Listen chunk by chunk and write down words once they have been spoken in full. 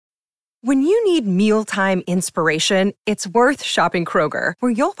When you need mealtime inspiration, it's worth shopping Kroger,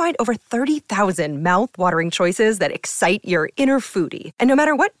 where you'll find over 30,000 mouth-watering choices that excite your inner foodie. And no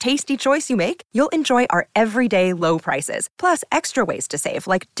matter what tasty choice you make, you'll enjoy our everyday low prices, plus extra ways to save,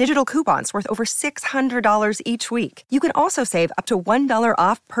 like digital coupons worth over $600 each week. You can also save up to $1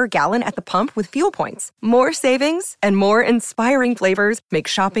 off per gallon at the pump with fuel points. More savings and more inspiring flavors make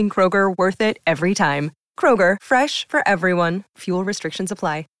shopping Kroger worth it every time. Kroger, fresh for everyone. Fuel restrictions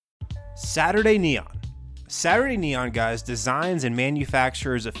apply. Saturday Neon. Saturday Neon, guys, designs and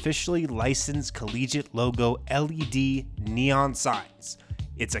manufactures officially licensed collegiate logo LED neon signs.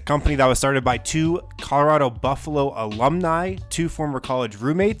 It's a company that was started by two Colorado Buffalo alumni, two former college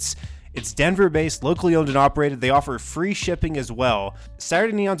roommates. It's Denver-based, locally owned and operated. They offer free shipping as well.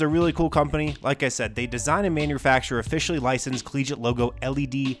 Saturday Neon's a really cool company. Like I said, they design and manufacture officially licensed collegiate logo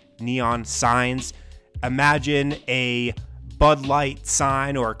LED neon signs. Imagine a Bud Light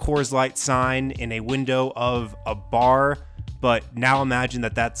sign or a Coors Light sign in a window of a bar, but now imagine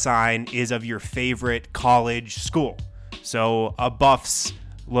that sign is of your favorite college school. So a Buffs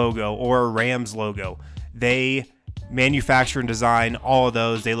logo or a Rams logo. They manufacture and design all of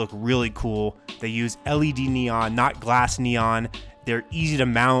those. They look really cool. They use LED neon, not glass neon. They're easy to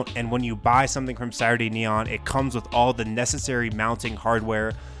mount, and when you buy something from Saturday Neon, it comes with all the necessary mounting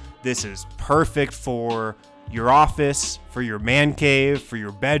hardware. This is perfect for your office, for your man cave, for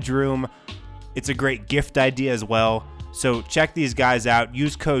your bedroom. It's a great gift idea as well. So check these guys out.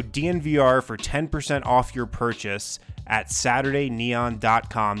 Use code DNVR for 10% off your purchase at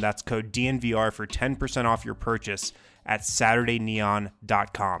SaturdayNeon.com. That's code DNVR for 10% off your purchase at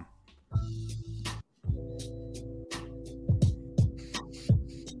SaturdayNeon.com.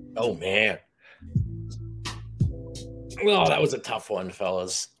 Oh, man. Oh, that was a tough one,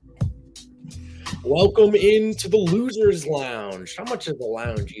 fellas. Welcome into the Losers Lounge. Not much of the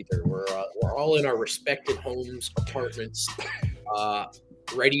lounge either. We're all in our respected homes, apartments,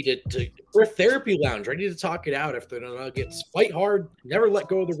 ready to we're a therapy lounge, ready to talk it out after the Nuggets fight hard, never let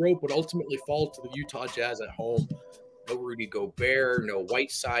go of the rope, but ultimately fall to the Utah Jazz at home. No Rudy Gobert, no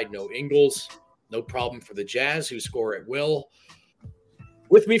Whiteside, no Ingles. No problem for the Jazz, who score at will.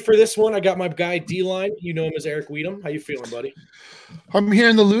 With me for this one, I got my guy D-Line. You know him as Eric Wedum. How you feeling, buddy? I'm here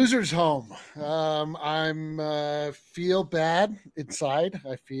in the loser's home. I'm feel bad inside.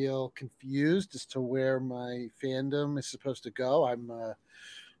 I feel confused as to where my fandom is supposed to go. I'm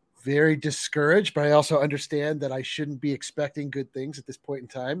very discouraged, but I also understand that I shouldn't be expecting good things at this point in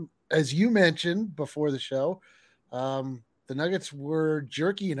time. As you mentioned before the show, the Nuggets were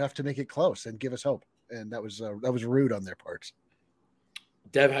jerky enough to make it close and give us hope, and that was rude on their parts.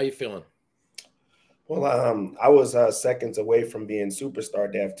 Dev, how you feeling? Well, I was seconds away from being superstar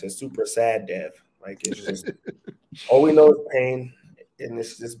Dev to super sad Dev. Like, it's just all we know is pain, and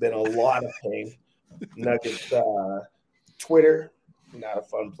it's just been a lot of pain. Nuggets Twitter, not a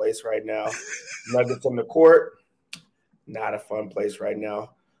fun place right now. Nuggets on the court, not a fun place right now.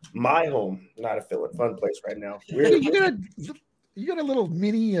 My home, not a fun place right now. You got a little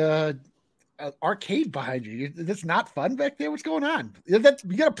mini arcade behind you. That's not fun back there. What's going on? You got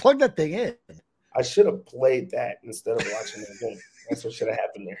to plug that thing in. I should have played that instead of watching that game. That's what should have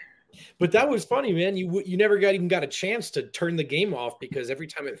happened there. But that was funny, man. You never even got a chance to turn the game off because every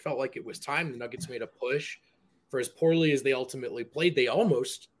time it felt like it was time, the Nuggets made a push. For as poorly as they ultimately played, they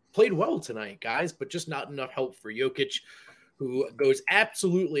almost played well tonight, guys, but just not enough help for Jokic, who goes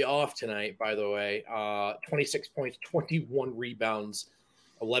absolutely off tonight, by the way. 26 points, 21 rebounds,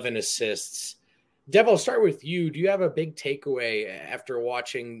 11 assists. Dev, I'll start with you. Do you have a big takeaway after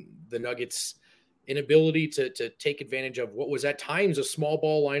watching the Nuggets' inability to take advantage of what was at times a small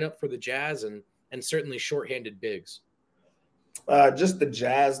ball lineup for the Jazz and certainly shorthanded bigs? Just the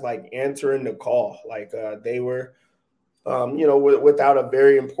Jazz, answering the call. They were, without a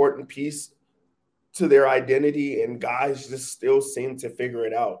very important piece to their identity, and guys just still seem to figure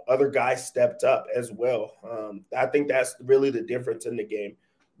it out. Other guys stepped up as well. I think that's really the difference in the game.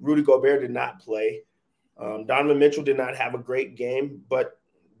 Rudy Gobert did not play. Donovan Mitchell did not have a great game, but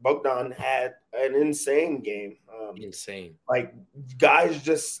Vogt had an insane game. Insane. Guys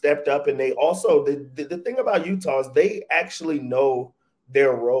just stepped up, and they also the thing about Utah is they actually know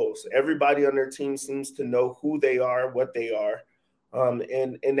their roles. Everybody on their team seems to know who they are, what they are,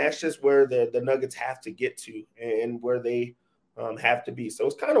 and that's just where the Nuggets have to get to and where they have to be. So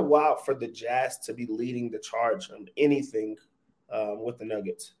it's kind of wild for the Jazz to be leading the charge on anything with the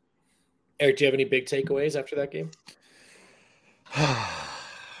Nuggets. Eric, do you have any big takeaways after that game?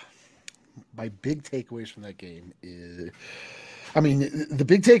 My big takeaways from that game is, the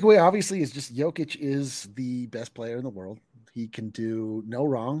big takeaway obviously is just Jokic is the best player in the world. He can do no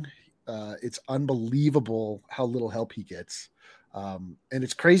wrong. It's unbelievable how little help he gets. And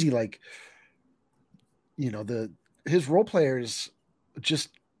it's crazy. Like, his role players just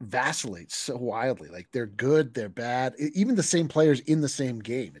vacillate so wildly. Like, they're good, they're bad. Even the same players in the same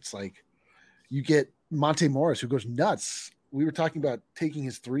game. It's like you get Monte Morris, who goes nuts. We were talking about taking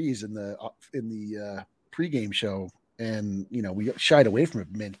his threes in the pregame show, and we shied away from him.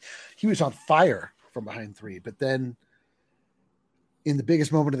 Man, he was on fire from behind three. But then in the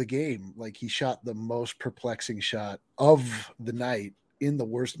biggest moment of the game, like, he shot the most perplexing shot of the night in the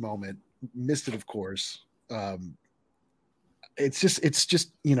worst moment, missed it, of course. It's just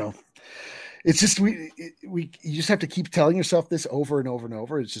you just have to keep telling yourself this over and over and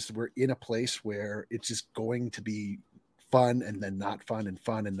over. It's just, we're in a place where it's just going to be fun and then not fun and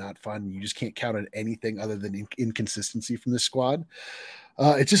fun and not fun. You just can't count on anything other than inconsistency from this squad.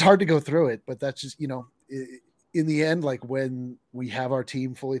 It's just hard to go through it, but that's just, in the end, like, when we have our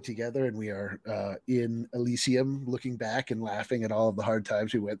team fully together and we are in Elysium looking back and laughing at all of the hard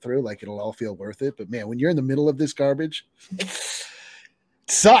times we went through, like, it'll all feel worth it. But man, when you're in the middle of this garbage, it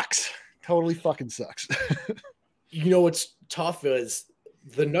sucks. Totally fucking sucks. What's tough is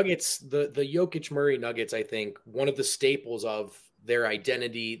the Nuggets, the Jokic Murray Nuggets, I think one of the staples of their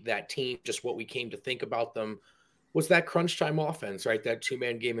identity, that team, just what we came to think about them, was that crunch time offense, right? That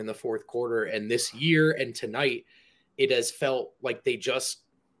 2-man game in the fourth quarter. And this year and tonight, it has felt like they just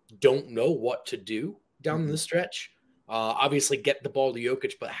don't know what to do down the stretch. Obviously get the ball to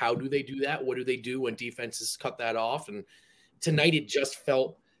Jokic, but how do they do that? What do they do when defenses cut that off? And tonight it just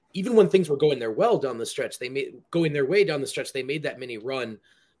felt, even when things were going their way down the stretch, they made that mini run,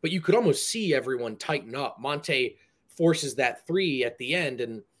 but you could almost see everyone tighten up. Monte forces that three at the end,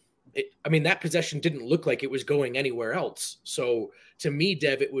 and that possession didn't look like it was going anywhere else. So to me,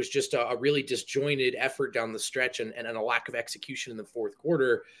 Dev, it was just a really disjointed effort down the stretch and a lack of execution in the fourth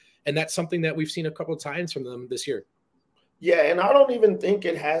quarter. And that's something that we've seen a couple of times from them this year. Yeah, and I don't even think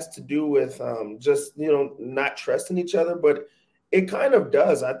it has to do with just, not trusting each other, but it kind of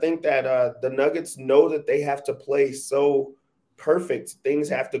does. I think that the Nuggets know that they have to play so perfect. Things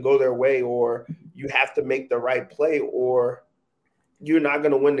have to go their way, or you have to make the right play, or you're not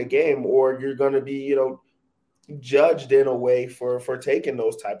going to win the game, or you're going to be, judged in a way for taking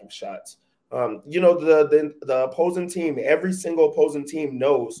those type of shots. The opposing team, every single opposing team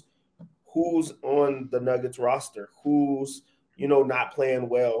knows who's on the Nuggets roster, who's, not playing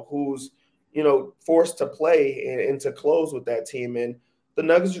well, who's, forced to play and to close with that team. And the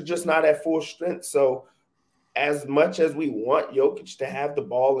Nuggets are just not at full strength. So as much as we want Jokic to have the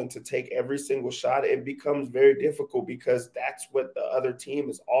ball and to take every single shot, it becomes very difficult because that's what the other team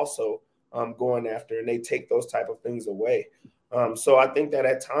is also going after, and they take those type of things away. So I think that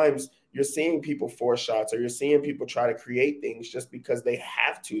at times you're seeing people force shots, or you're seeing people try to create things just because they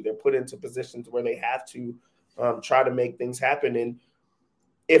have to. They're put into positions where they have to try to make things happen. And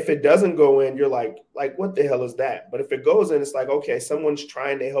if it doesn't go in, you're like, what the hell is that? But if it goes in, it's like, okay, someone's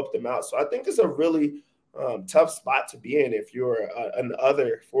trying to help them out. So I think it's a really tough spot to be in if you're an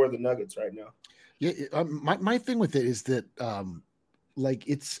other for the Nuggets right now. Yeah, my thing with it is that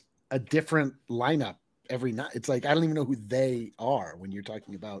it's a different lineup every night. It's like, I don't even know who they are when you're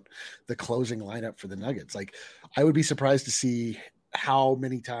talking about the closing lineup for the Nuggets. Like, I would be surprised to see how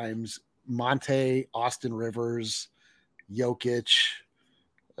many times Monte, Austin Rivers, Jokic,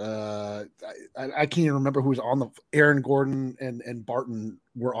 I can't even remember who was on Aaron Gordon and Barton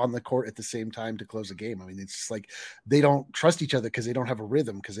were on the court at the same time to close a game. I mean, it's just like they don't trust each other because they don't have a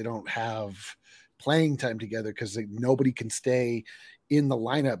rhythm, because they don't have playing time together, because nobody can stay in the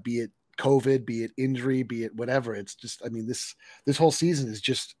lineup, be it COVID, be it injury, be it whatever. It's just, this whole season is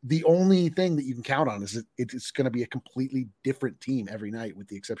just the only thing that you can count on is that it's going to be a completely different team every night, with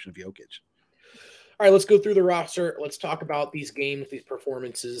the exception of Jokic. All right, let's go through the roster. Let's talk about these games, these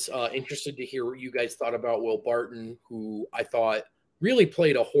performances. Interested to hear what you guys thought about Will Barton, who I thought really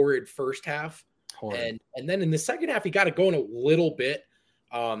played a horrid first half. And then in the second half, he got it going a little bit.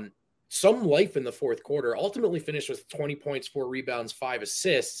 Some life in the fourth quarter. Ultimately finished with 20 points, 4 rebounds, 5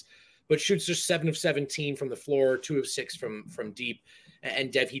 assists, but shoots just 7 of 17 from the floor, 2 of 6 from deep.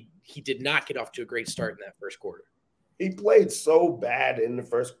 And Dev, he did not get off to a great start in that first quarter. He played so bad in the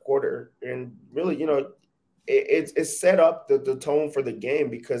first quarter, and really, it set up the tone for the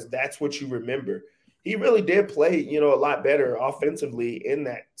game, because that's what you remember. He really did play, a lot better offensively in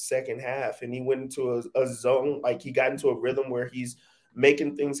that second half, and he went into a zone, like he got into a rhythm where he's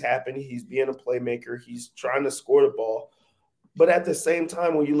making things happen. He's being a playmaker. He's trying to score the ball. But at the same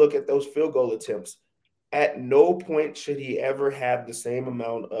time, when you look at those field goal attempts, at no point should he ever have the same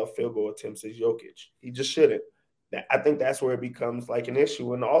amount of field goal attempts as Jokic. He just shouldn't. I think that's where it becomes like an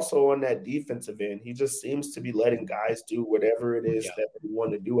issue. And also on that defensive end, he just seems to be letting guys do whatever it is that they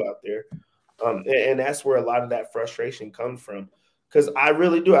want to do out there. And that's where a lot of that frustration comes from. Because I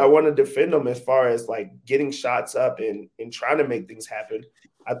really do. I want to defend him as far as like getting shots up and trying to make things happen.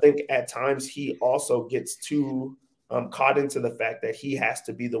 I think at times he also gets too caught into the fact that he has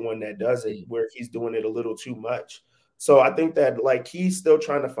to be the one that does it, where he's doing it a little too much. So I think that like he's still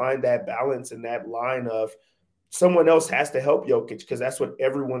trying to find that balance and that line of someone else has to help Jokic, because that's what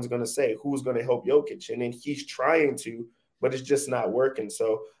everyone's going to say. Who's going to help Jokic? And then he's trying to, but it's just not working.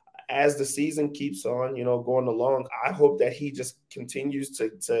 So as the season keeps on, going along, I hope that he just continues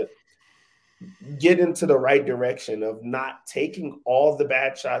to get into the right direction of not taking all the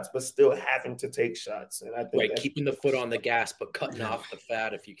bad shots, but still having to take shots. And I think keeping the foot on the gas, but cutting off the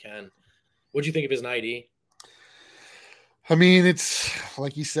fat if you can. What'd you think of his night, E? I mean, it's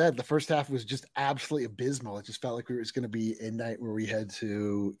like you said, the first half was just absolutely abysmal. It just felt like it was going to be a night where we had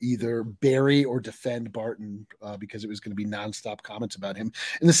to either bury or defend Barton because it was going to be nonstop comments about him.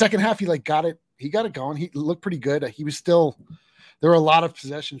 In the second half, he got it going. He looked pretty good. He was still, there were a lot of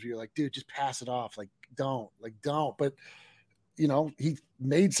possessions where you're like, dude, just pass it off. Don't. But, he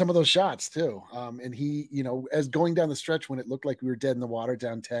made some of those shots too. And he, as going down the stretch when it looked like we were dead in the water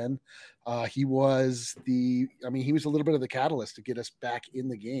down 10, he was he was a little bit of the catalyst to get us back in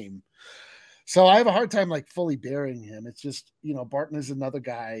the game. So I have a hard time fully burying him. It's just, Barton is another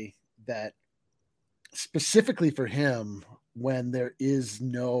guy that specifically for him, when there is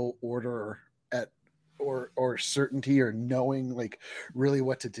no order or certainty or knowing really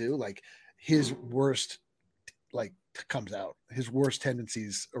what to do, his worst comes out. His worst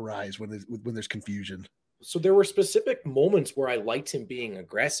tendencies arise when there's confusion. So there were specific moments where I liked him being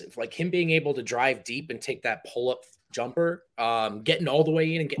aggressive, like him being able to drive deep and take that pull-up jumper, getting all the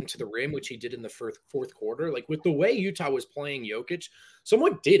way in and getting to the rim, which he did in the fourth quarter. Like with the way Utah was playing Jokic,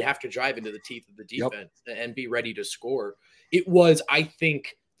 someone did have to drive into the teeth of the defense and be ready to score. It was, I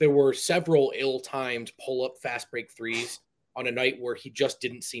think, there were several ill-timed pull-up fast break threes on a night where he just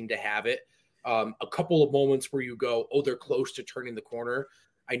didn't seem to have it. A couple of moments where you go, oh, they're close to turning the corner.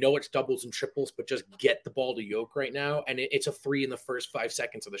 I know it's doubles and triples, but just get the ball to Yoke right now. And it's a 3 in the first 5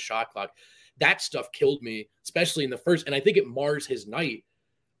 seconds of the shot clock. That stuff killed me, especially in the first. And I think it mars his night.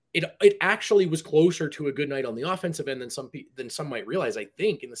 It actually was closer to a good night on the offensive end than some might realize. I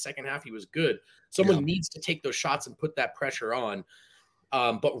think in the second half, he was good. Someone needs to take those shots and put that pressure on.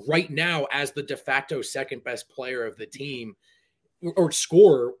 But right now, as the de facto second best player of the team, or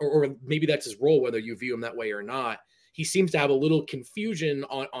scorer, or maybe that's his role, whether you view him that way or not, he seems to have a little confusion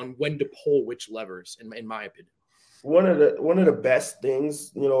on when to pull which levers, in my opinion. One of the best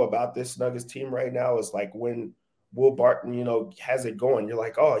things, about this Nuggets team right now is when Will Barton, has it going. You're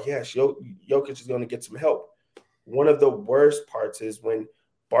like, oh, yes, Jokic is going to get some help. One of the worst parts is when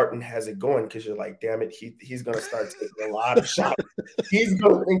Barton has it going, because you're like, damn it, he's going to start taking a lot of shots. He's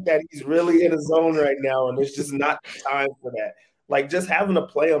going to think that he's really in a zone right now, and it's just not the time for that. Just having to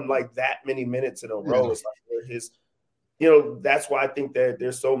play him that many minutes in a row is where his, that's why I think that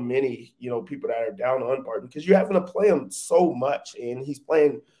there's so many, people that are down on Barton, because you're having to play him so much, and he's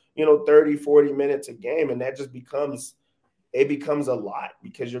playing, 30, 40 minutes a game, and that just becomes a lot,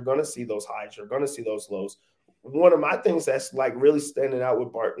 because you're going to see those highs, you're going to see those lows. One of my things that's really standing out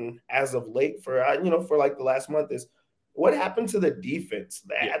with Barton as of late for the last month is what happened to the defense.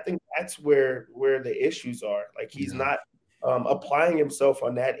 I think that's where the issues are. He's not applying himself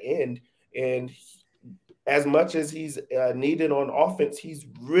on that end. And as much as he's needed on offense, he's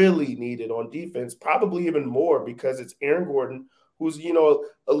really needed on defense, probably even more, because it's Aaron Gordon, who's,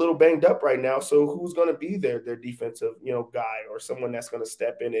 a little banged up right now. So who's going to be their defensive, guy, or someone that's going to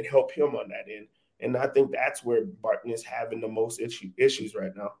step in and help him on that end? And I think that's where Barton is having the most issues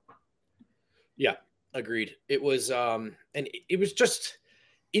right now. Yeah, agreed. It was and it was just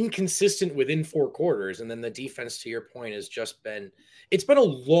inconsistent within 4 quarters. And then the defense, to your point, has just been – it's been a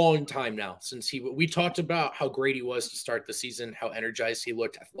long time now since we talked about how great he was to start the season, how energized he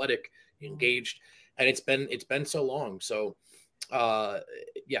looked, athletic, engaged, and it's been so long. So,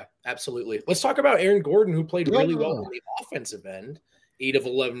 yeah, absolutely. Let's talk about Aaron Gordon, who played really well on the offensive end, 8 of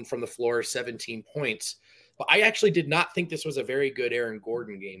 11 from the floor, 17 points. But I actually did not think this was a very good Aaron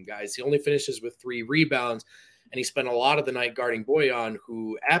Gordon game, guys. He only finishes with 3 rebounds. And he spent a lot of the night guarding Bojan,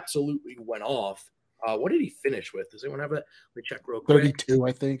 who absolutely went off. What did he finish with? Does anyone have that? Let me check real quick. 32,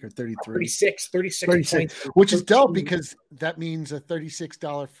 I think, or 33. 36 points. Which is dope, because that means a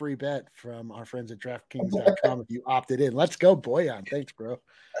 $36 free bet from our friends at DraftKings.com if you opted in. Let's go, Bojan. Thanks, bro.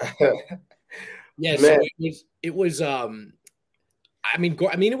 Yeah, so it was I mean,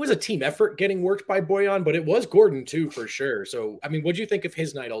 it was a team effort getting worked by Bojan, but it was Gordon too, for sure. So, I mean, what do you think of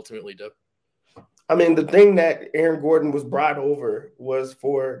his night ultimately, Doug? I mean, the thing that Aaron Gordon was brought over was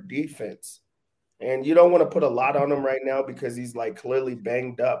for defense. And you don't want to put a lot on him right now because he's like clearly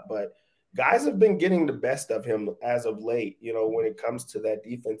banged up, but guys have been getting the best of him as of late, when it comes to that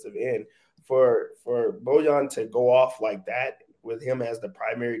defensive end. For Bojan to go off like that with him as the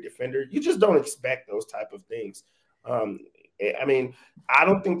primary defender, you just don't expect those type of things. I mean, I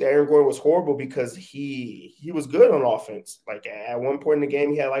don't think that Aaron Gordon was horrible because he was good on offense. Like at one point in the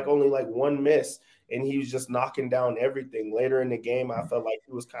game, he had only one miss, and he was just knocking down everything. Later in the game, I felt like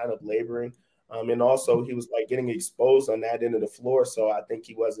he was kind of laboring. And also he was getting exposed on that end of the floor. So I think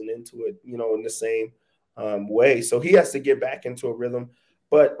he wasn't into it, in the same way. So he has to get back into a rhythm.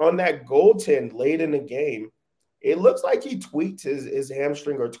 But on that goaltend late in the game, it looks like he tweaked his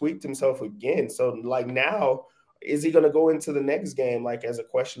hamstring or tweaked himself again. So now, is he going to go into the next game as a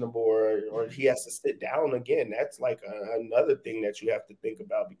questionable or he has to sit down again? That's another thing that you have to think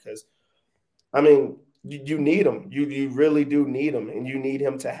about because, I mean, you need him. You really do need him, and you need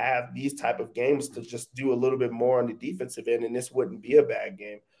him to have these type of games to just do a little bit more on the defensive end, and this wouldn't be a bad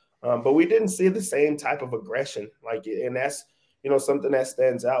game. But we didn't see the same type of aggression, and that's something that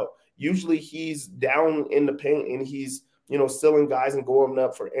stands out. Usually he's down in the paint and he's stealing guys and going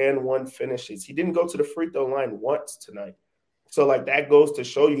up for and one finishes. He didn't go to the free throw line once tonight. So that goes to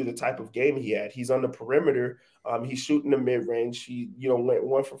show you the type of game he had. He's on the perimeter. He's shooting the mid range. He went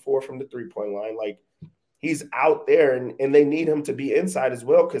 1 for 4 from the 3-point line. He's out there, and they need him to be inside as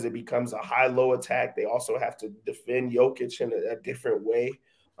well because it becomes a high-low attack. They also have to defend Jokic in a different way.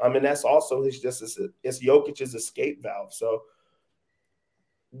 And that's also it's Jokic's escape valve. So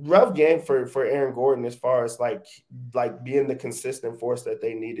rough game for Aaron Gordon as far as being the consistent force that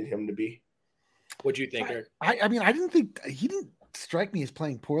they needed him to be. What do you think, Eric? I mean, I didn't think he didn't strike me as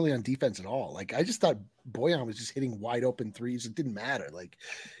playing poorly on defense at all. I just thought Bojan was just hitting wide open threes. It didn't matter.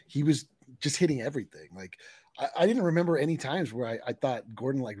 He was just hitting everything. I didn't remember any times where I thought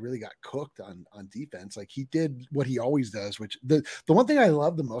Gordon really got cooked on defense. He did what he always does, which the one thing I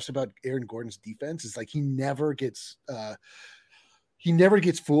love the most about Aaron Gordon's defense is he never gets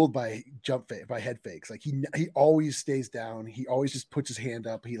fooled by by head fakes. He always stays down. He always just puts his hand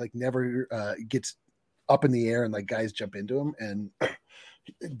up. He never gets up in the air and guys jump into him. And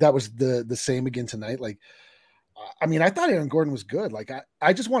that was the same again tonight. I mean, I thought Aaron Gordon was good.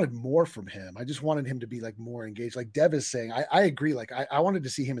 I just wanted more from him. I just wanted him to be more engaged. Dev is saying, I agree. I wanted to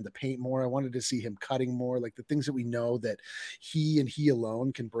see him in the paint more. I wanted to see him cutting more, the things that we know that he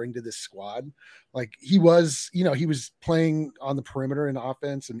alone can bring to this squad. He was, he was playing on the perimeter in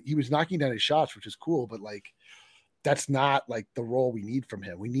offense and he was knocking down his shots, which is cool. But that's not the role we need from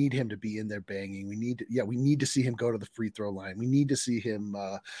him. We need him to be in there banging. We need to see him go to the free throw line. We need to see him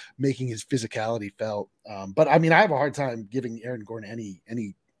making his physicality felt. But I mean, I have a hard time giving Aaron Gordon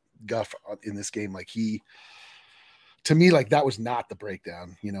any guff in this game. To me, that was not the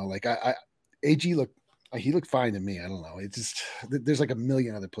breakdown. AG looked fine to me. I don't know. It's just there's a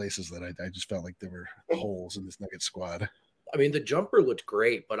million other places that I just felt there were holes in this Nuggets squad. I mean, the jumper looked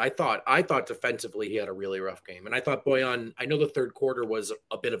great, but I thought defensively he had a really rough game. And I thought Bojan, I know the third quarter was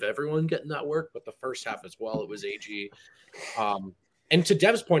a bit of everyone getting that work, but the first half as well, it was AG. And to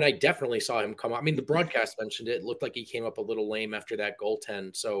Dev's point, I definitely saw him come up. I mean, the broadcast mentioned it. It looked like he came up a little lame after that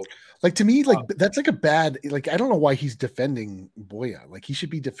goaltend. So to me, that's a bad, I don't know why he's defending Bojan. He should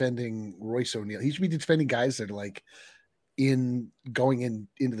be defending Royce O'Neal. He should be defending guys that are going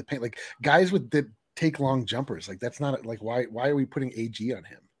into the paint, guys with the take long jumpers. That's not why are we putting AG on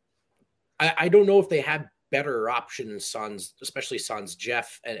him? I don't know if they had better options, Suns, especially Suns,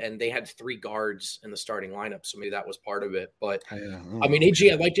 Jeff, and they had 3 guards in the starting lineup, so maybe that was part of it. But I mean,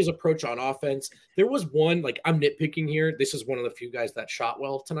 AG, I liked his approach on offense. There was one, I'm nitpicking here. This is one of the few guys that shot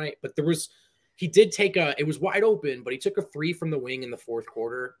well tonight, but he did take it was wide open, but he took a 3 from the wing in the fourth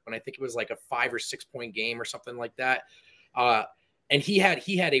quarter, and I think it was a 5 or 6 point game or something like that. And he had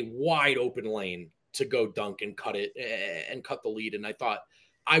a wide open lane to go dunk and cut it and cut the lead. And I thought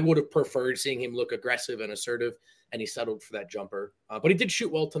I would have preferred seeing him look aggressive and assertive, and he settled for that jumper. But he did shoot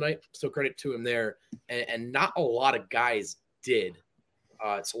well tonight, so credit to him there. And not a lot of guys did.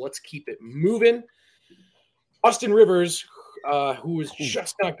 So let's keep it moving. Austin Rivers, who was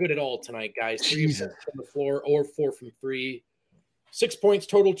just not good at all tonight, guys. 3 from the floor or 4 from 3. 6 points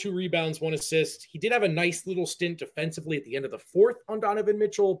total, 2 rebounds, 1 assist. He did have a nice little stint defensively at the end of the fourth on Donovan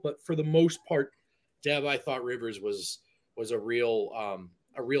Mitchell, but for the most part, Deb, I thought Rivers was a real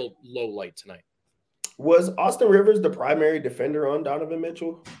low light tonight. Was Austin Rivers the primary defender on Donovan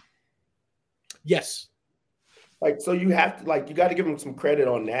Mitchell? Yes. Like, so you have to, like, you got to give him some credit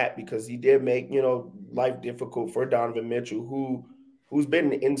on that because he did make, life difficult for Donovan Mitchell, who's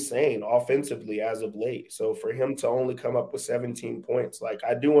been insane offensively as of late. So for him to only come up with 17 points, like,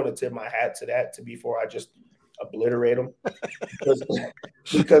 I do want to tip my hat to that before I just obliterate him.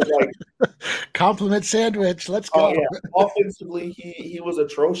 because like, compliment sandwich. Let's go. Oh, yeah. Offensively, he was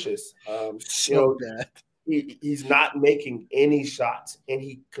atrocious. Bad. He's not making any shots, and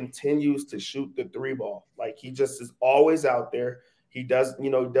he continues to shoot the three ball. Like, he just is always out there. He doesn't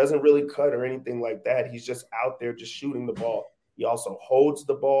really cut or anything like that. He's just out there just shooting the ball. He also holds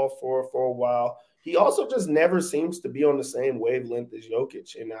the ball for a while. He also just never seems to be on the same wavelength as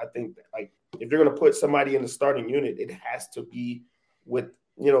Jokic. And I think that, like, if you're going to put somebody in the starting unit, it has to be with,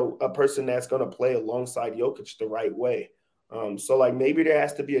 a person that's going to play alongside Jokic the right way. So, like, maybe there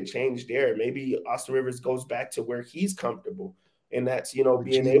has to be a change there. Maybe Austin Rivers goes back to where he's comfortable, and that's, being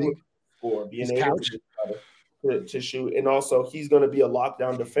able to score, being able to shoot. And also, he's going to be a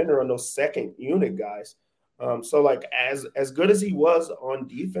lockdown defender on those second unit guys. So, like, as good as he was on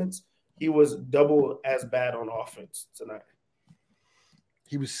defense, he was double as bad on offense tonight.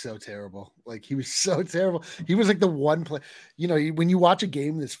 He was so terrible. Like, he was so terrible. He was like the one play, when you watch a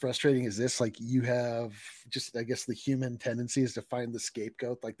game that's frustrating as this, like, you have just, I guess, the human tendency is to find the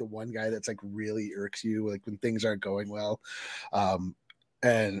scapegoat, like the one guy that's like really irks you, like when things aren't going well.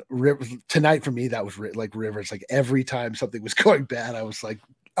 And tonight for me, that was like Rivers. Like, every time something was going bad, I was like,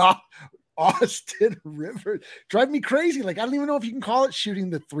 Austin Rivers drive me crazy. Like, I don't even know if you can call it shooting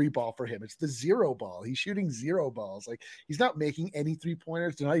the three ball for him. It's the zero ball. He's shooting zero balls. Like, he's not making any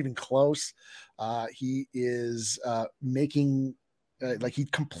 3-pointers. They're not even close. He is making like, he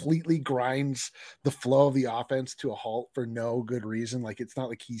completely grinds the flow of the offense to a halt for no good reason. Like, it's not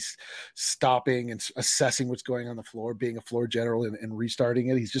like he's stopping and assessing what's going on the floor, being a floor general and restarting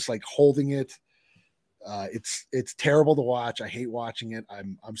it. He's just like holding it. It's terrible to watch. I hate watching it.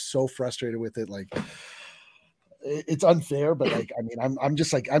 I'm so frustrated with it. Like, it's unfair, but like, I mean, I'm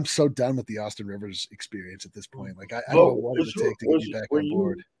just like, I'm so done with the Austin Rivers experience at this point. Like, I don't know what it would take to get you back on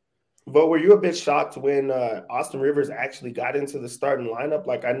board. But were you a bit shocked when Austin Rivers actually got into the starting lineup?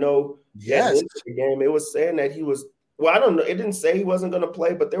 Like, I know, yes, the game it was saying that he was. Well, I don't know. It didn't say he wasn't going to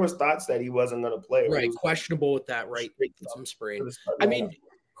play, but there was thoughts that he wasn't going to play. Right, questionable with that. Right, some sprain. I mean,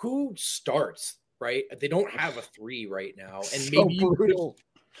 who starts? Right, they don't have a 3 right now, and so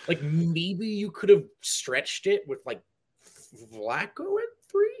maybe you could have stretched it with like Vlaco at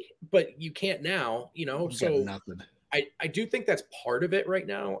 3, but you can't now. So nothing. I do think that's part of it right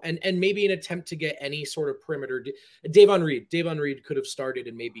now, and maybe an attempt to get any sort of perimeter. Davon Reed could have started,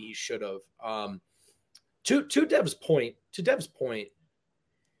 and maybe he should have. To Dev's point,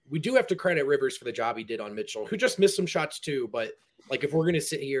 we do have to credit Rivers for the job he did on Mitchell, who just missed some shots too. But like, if we're going to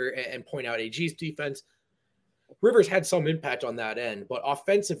sit here and point out AG's defense, Rivers had some impact on that end. But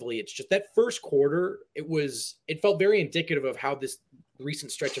offensively, it's just that first quarter, it felt very indicative of how this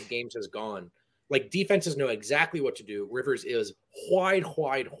recent stretch of games has gone. Like, defenses know exactly what to do. Rivers is wide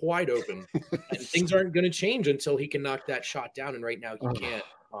open, and things aren't going to change until he can knock that shot down. And right now he can't.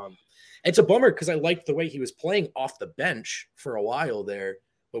 It's a bummer because I liked the way he was playing off the bench for a while there,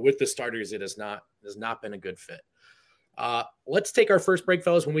 but with the starters, it has not been a good fit. Let's take our first break,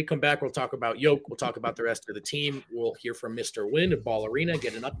 fellas. When we come back, we'll talk about Yoke. We'll talk about the rest of the team. We'll hear from Mr. Wynn at Ball Arena,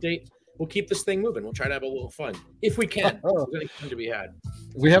 get an update. We'll keep this thing moving. We'll try to have a little fun if we can. There's anything to be had.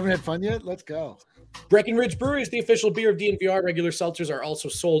 We haven't had fun yet. Let's go. Breckenridge Brewery is the official beer of DNVR. Regular seltzers are also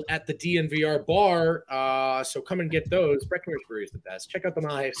sold at the DNVR bar. So come and get those. Breckenridge Brewery is the best. Check out the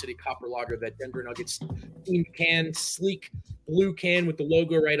Mile High City Copper Lager, that Denver Nuggets themed can, sleek blue can with the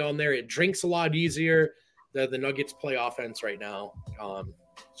logo right on there. It drinks a lot easier. The Nuggets play offense right now.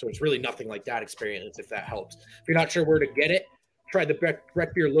 So it's really nothing like that experience, if that helps. If you're not sure where to get it, try the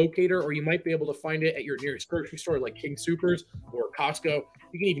Breck Beer Locator, or you might be able to find it at your nearest grocery store like King Soopers or Costco.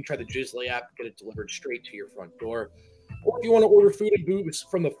 You can even try the Jizzly app, get it delivered straight to your front door. Or if you want to order food and booze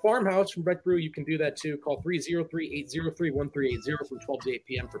from the farmhouse from Breck Brew, you can do that too. Call 303-803-1380 from 12 to 8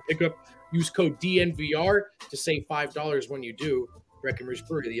 p.m. for pickup. Use code DNVR to save $5 when you do. Breckenridge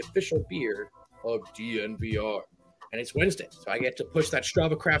Brewery, the official beer of DNVR. And it's Wednesday, so I get to push that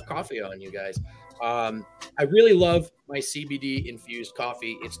Strava Craft coffee on you guys. I really love my CBD infused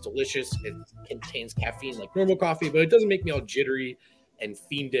coffee. It's delicious. It contains caffeine like normal coffee, but it doesn't make me all jittery and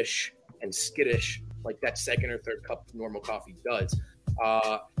fiendish and skittish like that second or third cup of normal coffee does.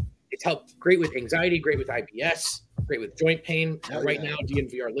 It's helped great with anxiety, great with IBS, great with joint pain. Right now,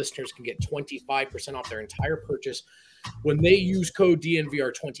 DNVR listeners can get 25% off their entire purchase When they use code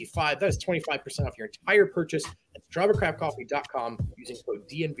DNVR25, that is 25% off your entire purchase at StravaCraftCoffee.com using code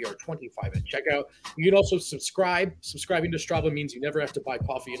DNVR25 at checkout. You can also subscribe. Subscribing to Strava means you never have to buy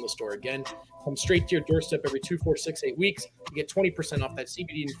coffee in the store again. Comes straight to your doorstep every 2, 4, 6, 8 weeks. You get 20% off that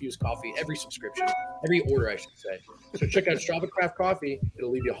CBD-infused coffee every subscription, every order, I should say. So check out Strava Craft Coffee.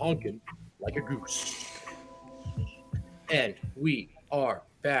 It'll leave you honking like a goose. And we are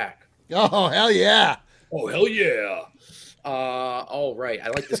back. Oh, hell yeah. Oh, hell yeah. All right. I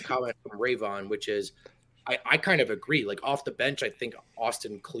like this comment from Rayvon, which is, I kind of agree. Like off the bench, I think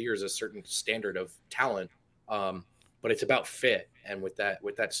Austin clears a certain standard of talent, but it's about fit. And with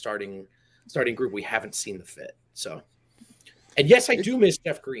that starting group, we haven't seen the fit. So, and yes, I do miss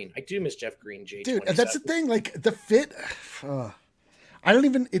Jeff Green. I do miss Jeff Green, J27. Dude, that's the thing. Like the fit,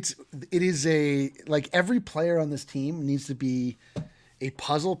 it is like every player on this team needs to be a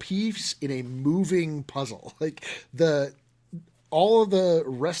puzzle piece in a moving puzzle. Like all of the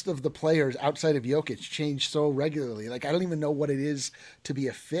rest of the players outside of Jokic change so regularly. Like, I don't even know what it is to be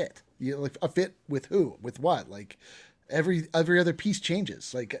a fit. You know, like a fit with who, with what? Like every other piece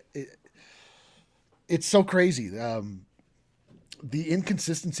changes. Like it's so crazy. The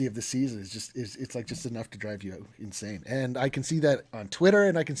inconsistency of the season it's like just enough to drive you insane. And I can see that on Twitter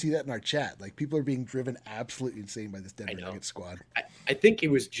and I can see that in our chat. Like people are being driven absolutely insane by this Denver Nuggets squad. I think it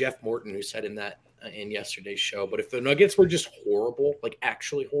was Jeff Morton who said in yesterday's show, but if the Nuggets were just horrible, like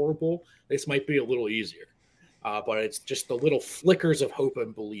actually horrible, this might be a little easier. But it's just the little flickers of hope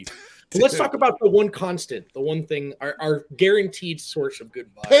and belief. But let's talk about the one constant, the one thing, our guaranteed source of good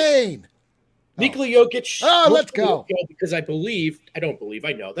vibes. Pain. Nikola Jokic. Oh, let's go. Because I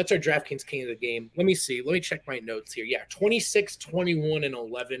know. That's our DraftKings king of the game. Let me see. Let me check my notes here. Yeah, 26, 21, and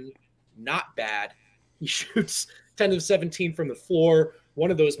 11. Not bad. He shoots 10 of 17 from the floor.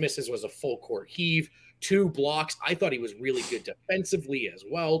 One of those misses was a full court heave. 2 blocks. I thought he was really good defensively as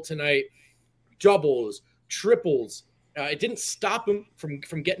well tonight. Doubles, triples. It didn't stop him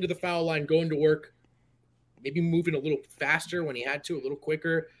from getting to the foul line, going to work, maybe moving a little faster when he had to, a little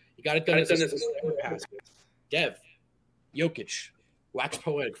quicker. He got it done as a pass. Dev, Jokic, wax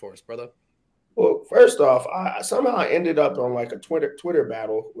poetic for us, brother. Well, first off, I somehow ended up on like a Twitter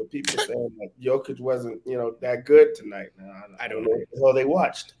battle with people saying like Jokic wasn't, that good tonight. I don't know what the hell they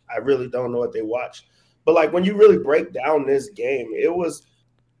watched. I really don't know what they watched. But like when you really break down this game, it was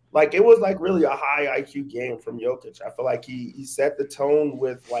like really a high IQ game from Jokic. I feel like he set the tone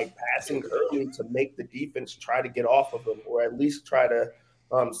with like passing early to make the defense try to get off of him, or at least try to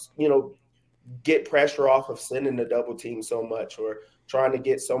get pressure off of sending the double team so much or trying to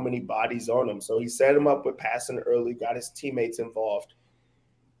get so many bodies on him. So he set him up with passing early, got his teammates involved.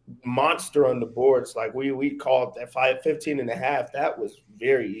 Monster on the boards. Like we called that 15.5. That was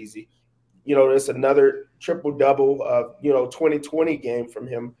very easy. There's another triple-double of, 2020 game from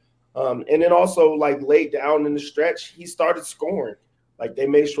him. And then also like late down in the stretch, he started scoring. Like they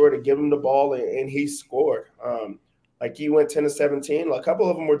made sure to give him the ball and he scored. Like he went 10 of 17. A couple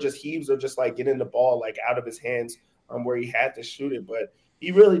of them were just heaves or just like getting the ball like out of his hands where he had to shoot it. But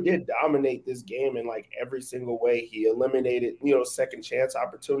he really did dominate this game in like every single way. He eliminated, second chance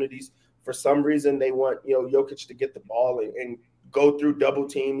opportunities. For some reason, they want, Jokic to get the ball and go through double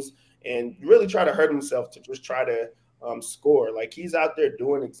teams and really try to hurt himself to just try to score. Like he's out there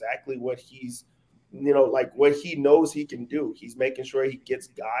doing exactly what he's, like what he knows he can do. He's making sure he gets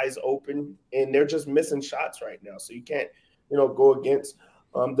guys open, and they're just missing shots right now. So you can't, go against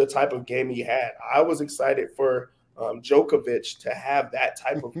the type of game he had. I was excited for Djokovic to have that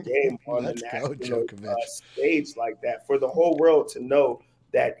type of game on the national stage like that, for the whole world to know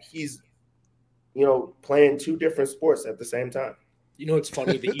that he's, playing 2 different sports at the same time. It's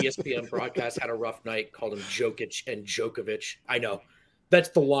funny. The ESPN broadcast had a rough night, called him Jokic and Djokovic. I know. That's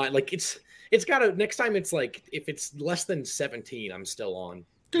the line. Like it's got to, next time it's like, if it's less than 17, I'm still on.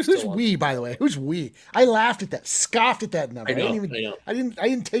 Dude, who's we, by the way? Who's we? I laughed at that, scoffed at that number. I know. I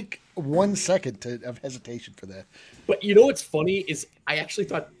didn't take 1 second of hesitation for that. But what's funny is I actually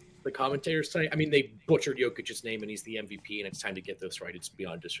thought the commentators tonight, I mean, they butchered Jokic's name and he's the MVP and it's time to get this right. It's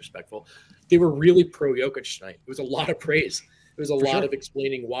beyond disrespectful. They were really pro Jokic tonight. It was a lot of praise. It was a lot of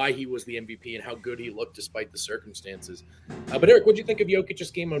explaining why he was the MVP and how good he looked despite the circumstances. But Eric, what do you think of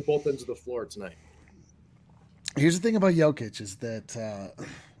Jokic's game on both ends of the floor tonight? Here's the thing about Jokic is that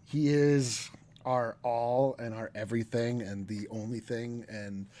he is our all and our everything and the only thing,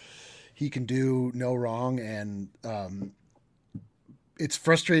 and he can do no wrong. And it's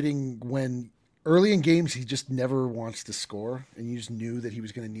frustrating when early in games he just never wants to score, and you just knew that he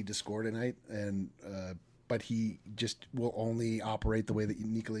was going to need to score tonight. And but he just will only operate the way that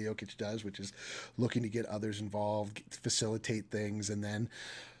Nikola Jokic does, which is looking to get others involved, facilitate things, and then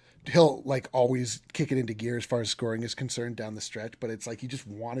he'll like always kick it into gear as far as scoring is concerned down the stretch. But it's like he just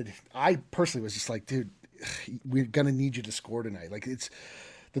wanted. I personally was just like, dude, we're gonna need you to score tonight. Like, it's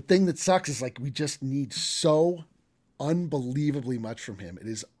the thing that sucks is like we just need so unbelievably much from him.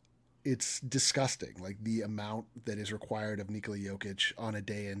 It's disgusting, like the amount that is required of Nikola Jokic on a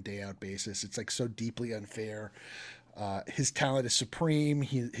day in, day out basis. It's like so deeply unfair. His talent is supreme.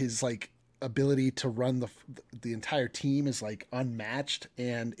 His like ability to run the entire team is like unmatched,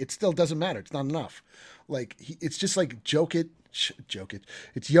 and it still doesn't matter. It's not enough. Like it's just like Jokic.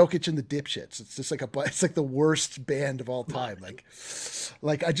 It's Jokic and the Dipshits. It's just like it's like the worst band of all time.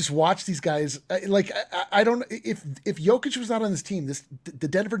 Like I just watch these guys. I don't. If Jokic was not on this team, the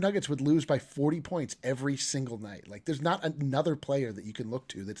Denver Nuggets would lose by 40 points every single night. Like there's not another player that you can look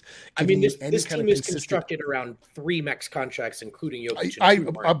to that's. This team is constructed around 3 max contracts, including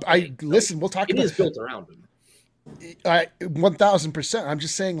Jokic. Listen. We'll talk. It is built around him. 1000%. I'm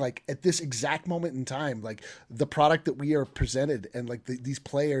just saying, like at this exact moment in time, like the product that we are presented and like these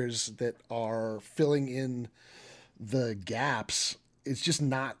players that are filling in the gaps, it's just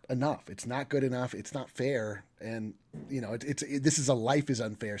not enough. It's not good enough. It's not fair. And this is a life is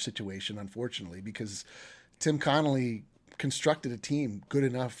unfair situation, unfortunately, because Tim Connolly constructed a team good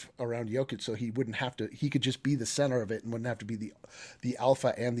enough around Jokic so he wouldn't have to. He could just be the center of it and wouldn't have to be the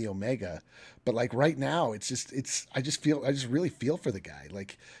alpha and the omega. But like right now, I just really feel for the guy.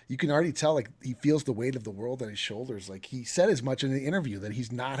 Like you can already tell, like he feels the weight of the world on his shoulders. Like he said as much in the interview that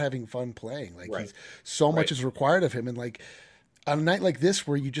he's not having fun playing. Like he's so much is required of him, and like on a night like this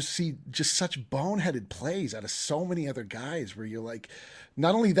where you just see just such boneheaded plays out of so many other guys, where you're like,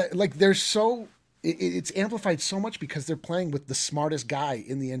 not only that, like they're so. It's amplified so much because they're playing with the smartest guy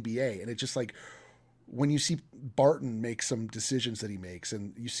in the NBA. And it's just like when you see Barton make some decisions that he makes,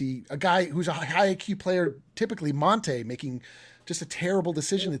 and you see a guy who's a high IQ player, typically Monte, making just a terrible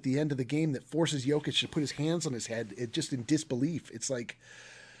decision at the end of the game that forces Jokic to put his hands on his head, just in disbelief. It's like,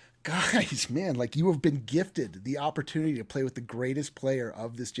 guys, man, like you have been gifted the opportunity to play with the greatest player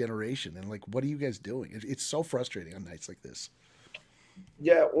of this generation. And like, what are you guys doing? It's so frustrating on nights like this.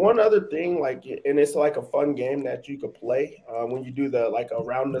 Yeah, one other thing, like, and it's like a fun game that you could play when you do the like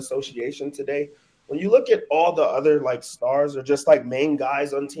around the association today. When you look at all the other like stars or just like main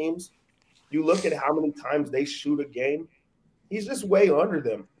guys on teams, you look at how many times they shoot a game. He's just way under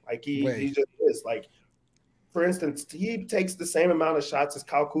them. Like he just is. Like, for instance, he takes the same amount of shots as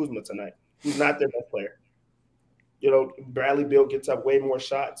Kyle Kuzma tonight, who's not their best player. Bradley Beal gets up way more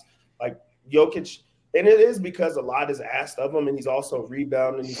shots. Like Jokic. And it is because a lot is asked of him, and he's also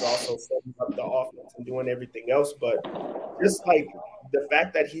rebounding. He's also setting up the offense and doing everything else. But just like the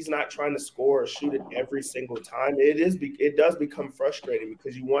fact that he's not trying to score or shoot it every single time, it does become frustrating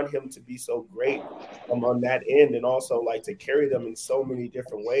because you want him to be so great on that end, and also like to carry them in so many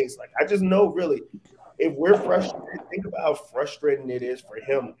different ways. Like I just know really, if we're frustrated, think about how frustrating it is for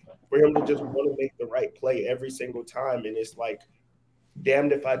him to just want to make the right play every single time, and it's like,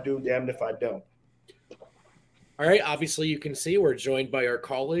 damned if I do, damned if I don't. All right, obviously you can see we're joined by our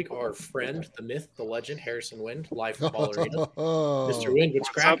colleague, our friend, the myth, the legend, Harrison Wind, live from Ball Arena. Mr. Wind, what's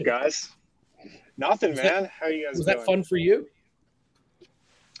cracking? What's up, guys? Nothing, man. How are you guys doing? Was that fun for you?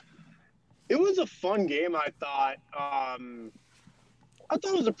 It was a fun game, I thought. I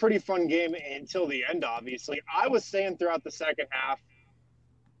thought it was a pretty fun game until the end, obviously. I was saying throughout the second half,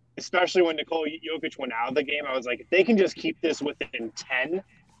 especially when Nikola Jokic went out of the game, I was like, if they can just keep this within 10,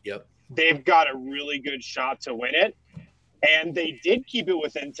 they've got a really good shot to win it. And they did keep it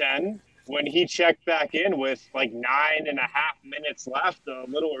within 10 when he checked back in with like 9.5 minutes left, a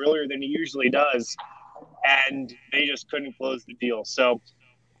little earlier than he usually does. And they just couldn't close the deal. So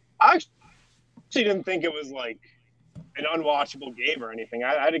I actually didn't think it was like an unwatchable game or anything.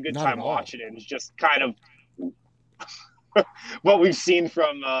 I had a good time watching it. It's just kind of what we've seen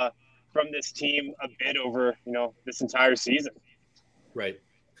from this team a bit over, this entire season. Right.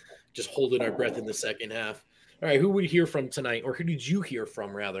 Just holding our breath in the second half. All right, who would we hear from tonight, or who did you hear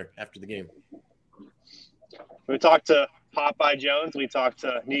from, rather, after the game? We talked to Popeye Jones. We talked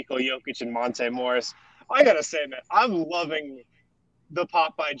to Nikola Jokic and Monte Morris. I got to say, man, I'm loving the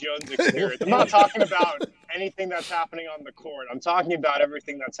Popeye Jones experience. I'm not talking about anything that's happening on the court. I'm talking about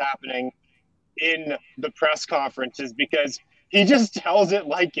everything that's happening in the press conferences, because he just tells it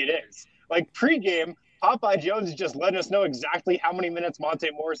like it is. Like pregame, Popeye Jones is just letting us know exactly how many minutes Monte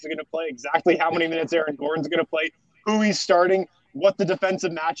Morris is going to play, exactly how many minutes Aaron Gordon's going to play, who he's starting, what the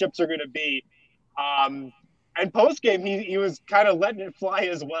defensive matchups are going to be. And post-game, he was kind of letting it fly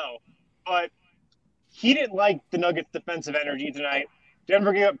as well. But he didn't like the Nuggets' defensive energy tonight.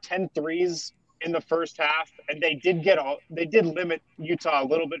 Denver gave up 10 threes in the first half, and they did limit Utah a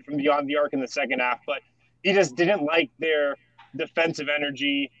little bit from beyond the arc in the second half, but he just didn't like their defensive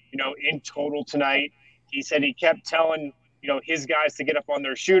energy, in total tonight. He said he kept telling, his guys to get up on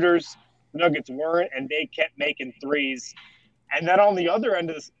their shooters. The Nuggets weren't, and they kept making threes. And then on the other end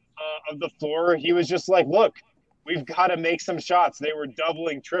of the floor, he was just like, look, we've got to make some shots. They were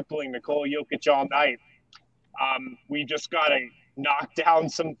doubling, tripling Nikola Jokic all night. We just got to knock down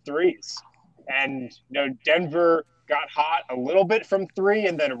some threes. And, Denver got hot a little bit from three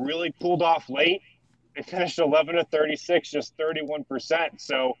and then really cooled off late. They finished 11 of 36, just 31%.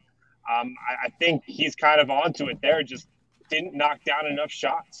 So I think he's kind of onto it there, just didn't knock down enough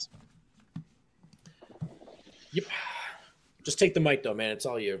shots. Yep. Just take the mic, though, man. It's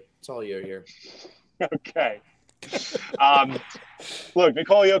all you. It's all you here. Okay. Look,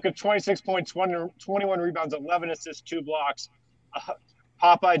 Nikola Jokic, 26 points, 21 rebounds, 11 assists, 2 blocks.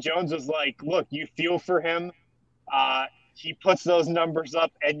 Popeye Jones was like, look, you feel for him. He puts those numbers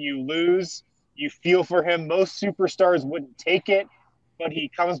up and you lose. You feel for him. Most superstars wouldn't take it, but he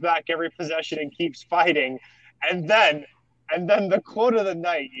comes back every possession and keeps fighting. And then the quote of the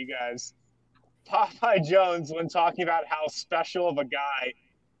night, you guys. Popeye Jones, when talking about how special of a guy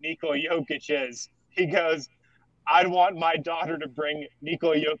Nikola Jokic is, he goes, I'd want my daughter to bring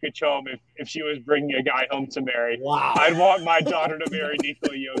Nikola Jokic home if she was bringing a guy home to marry. Wow. I'd want my daughter to marry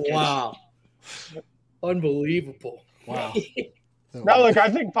Nikola Jokic. Wow. Unbelievable. Wow. Now, look, I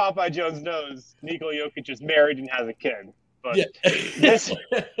think Popeye Jones knows Nikola Jokic is married and has a kid. But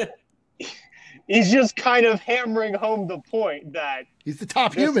he's just kind of hammering home the point that he's the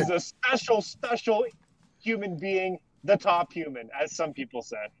top this human. is a special, special human being, the top human, as some people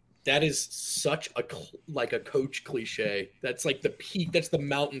say. That is such a coach cliche. That's like the peak. That's the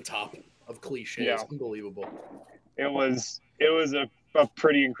mountaintop of cliches. Yeah. Unbelievable. It was a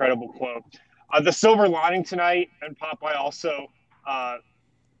pretty incredible quote. The silver lining tonight, and Popeye also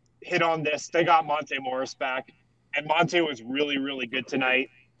hit on this. They got Monte Morris back, and Monte was really, really good tonight.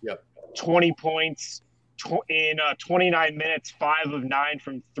 Yep. 20 points in 29 minutes, 5 of 9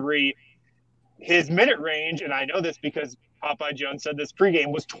 from 3. His minute range, and I know this because Popeye Jones said this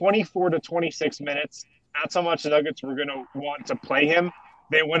pregame, was 24 to 26 minutes. That's how much the Nuggets were going to want to play him.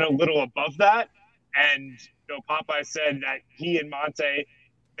 They went a little above that. And Popeye said that he and Monte,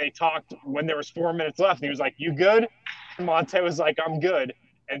 they talked when there was 4 minutes left. And he was like, you good? And Monte was like, I'm good.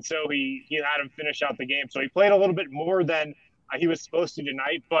 And so he had him finish out the game. So he played a little bit more than he was supposed to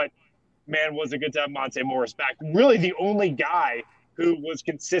tonight. But, man, was it good to have Monte Morris back. Really the only guy who was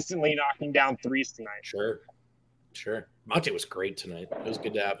consistently knocking down threes tonight. Sure. Monte was great tonight. It was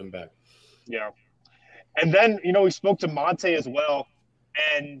good to have him back. Yeah. And then, we spoke to Monte as well.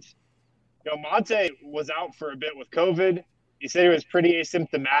 And, Monte was out for a bit with COVID. He said he was pretty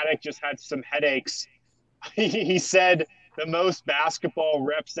asymptomatic, just had some headaches. He said the most basketball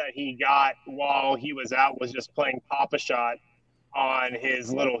reps that he got while he was out was just playing Pop-A-Shot on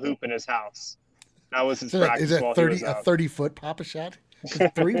his little hoop in his house. That was his practice. Is it while he was out. a 30-foot Pop-A-Shot?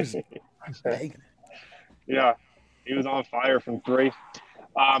 3 was banging. Yeah, he was on fire from 3.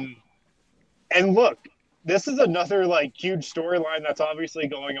 And look, this is another huge storyline that's obviously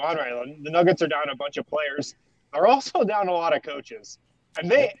going on right now. The Nuggets are down a bunch of players. They're also down a lot of coaches. And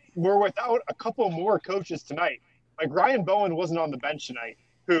they were without a couple more coaches tonight. Ryan Bowen wasn't on the bench tonight,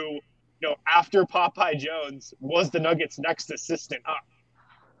 who, after Popeye Jones, was the Nuggets' next assistant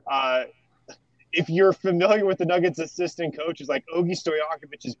up. If you're familiar with the Nuggets' assistant coaches, Ogi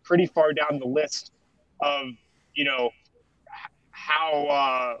Stojakovic is pretty far down the list of,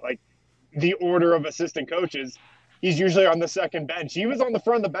 how, the order of assistant coaches. He's usually on the second bench. He was on the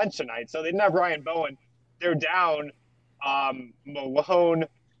front of the bench tonight, so they didn't have Ryan Bowen. They're down Malone,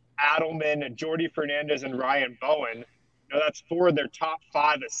 Adelman, Jordy Fernandez, and Ryan Bowen. That's 4 of their top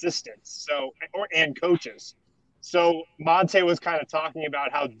 5 assistants and coaches. So Monte was kind of talking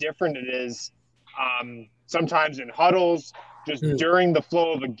about how different it is sometimes in huddles, just during the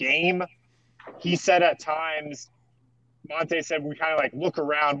flow of a game. He said at times, Monte said, we kind of look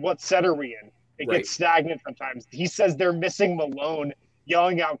around. What set are we in? It gets stagnant sometimes. He says they're missing Malone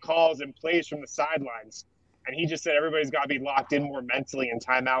yelling out calls and plays from the sidelines. And he just said everybody's got to be locked in more mentally and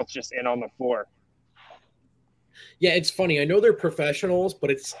timeouts just in on the floor. Yeah, it's funny. I know they're professionals,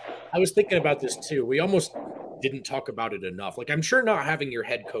 but I was thinking about this too. We almost didn't talk about it enough. I'm sure not having your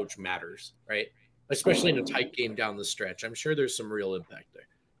head coach matters, right? Especially in a tight game down the stretch. I'm sure there's some real impact there.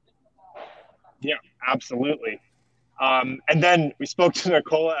 Yeah, absolutely. And then we spoke to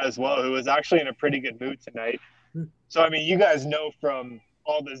Nikola as well, who was actually in a pretty good mood tonight. So, you guys know from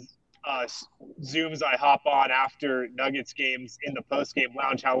all the Zooms I hop on after Nuggets games in the post-game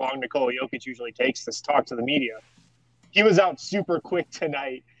lounge, how long Nikola Jokic usually takes to talk to the media. He was out super quick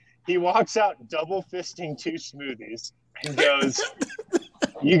tonight. He walks out double fisting 2 smoothies and goes,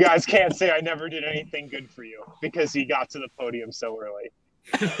 "You guys can't say I never did anything good for you," because he got to the podium so early.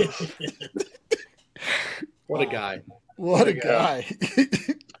 What a guy. What a guy.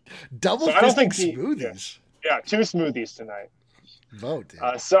 Double fisting smoothies. Yeah, 2 smoothies tonight. Vote.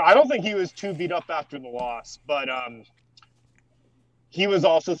 So I don't think he was too beat up after the loss, but he was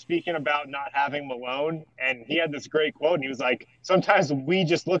also speaking about not having Malone, and he had this great quote, and he was like, sometimes we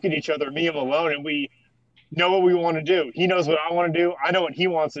just look at each other, me and Malone, and we know what we want to do. He knows what I want to do. I know what he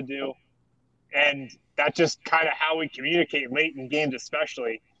wants to do, and that's just kind of how we communicate late in games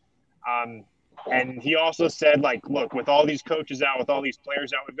especially. And he also said, like, look, with all these coaches out, with all these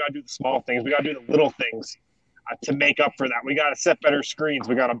players out, we've got to do the small things. We got to do the little things to make up for that. We got to set better screens.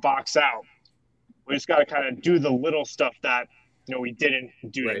 We got to box out. We just got to kind of do the little stuff that, we didn't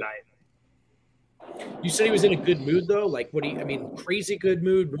do tonight. You said he was in a good mood, though? Like, crazy good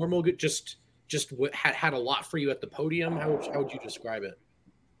mood, normal good, just had a lot for you at the podium? How would you describe it?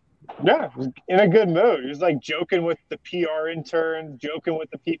 Yeah, in a good mood. He was, like, joking with the PR intern, joking with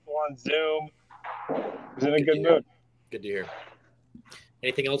the people on Zoom. He was in a good mood. Good to hear.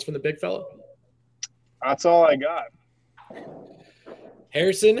 Anything else from the big fella? That's all I got.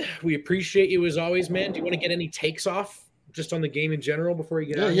 Harrison, we appreciate you as always, man. Do you want to get any takes off just on the game in general before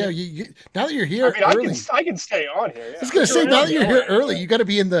you get out? Yeah. Now that you're here early, I can stay on here. Yeah. I was gonna say, now that you're here early, you got to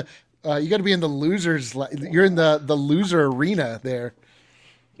be in the losers. You're in the loser arena there.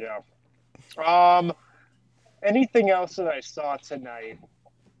 Yeah. Anything else that I saw tonight?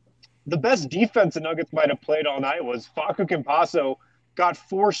 The best defense the Nuggets might have played all night was Facu Campazzo got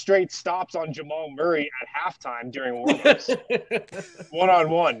 4 straight stops on Jamal Murray at halftime during warm-ups.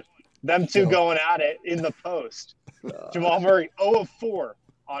 One-on-one. Them two going at it in the post. Jamal Murray 0 of 4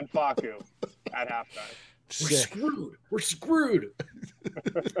 on Facu at halftime. We're screwed.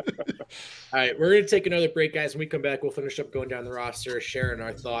 All right, we're going to take another break, guys. When we come back, we'll finish up going down the roster, sharing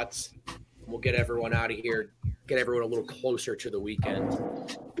our thoughts. We'll get everyone out of here, get everyone a little closer to the weekend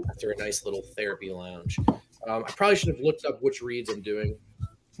after a nice little therapy lounge. I probably should have looked up which reads I'm doing.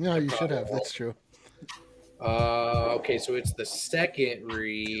 No, you should have. That's true. Okay, so it's the second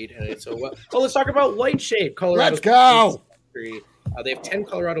read, and it's let's talk about Lightshade, Colorado. Let's go. They have 10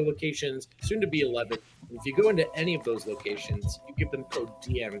 Colorado locations, soon to be 11. And if you go into any of those locations, you give them code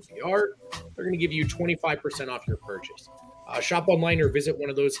DNVR, they're going to give you 25% off your purchase. Shop online or visit one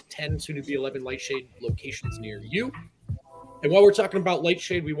of those 10, soon to be 11 Lightshade locations near you. And while we're talking about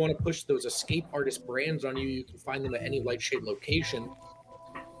Lightshade, we want to push those Escape Artist brands on you. You can find them at any Lightshade location.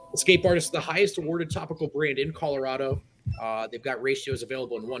 Escape Artist is the highest awarded topical brand in Colorado. They've got ratios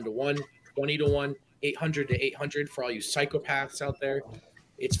available in 1-to-1, 20-to-1, 800-to-800 for all you psychopaths out there.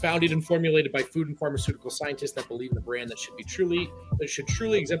 It's founded and formulated by food and pharmaceutical scientists that believe in the brand that should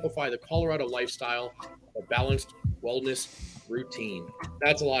truly exemplify the Colorado lifestyle of balanced wellness routine.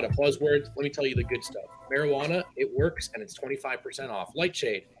 That's a lot of buzzwords. Let me tell you the good stuff. Marijuana, it works, and it's 25% off.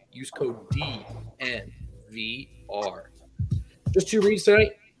 Lightshade, use code DNVR. Just 2 reads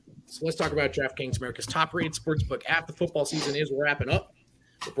tonight. So let's talk about DraftKings, America's top-rated sportsbook app. The football season is wrapping up.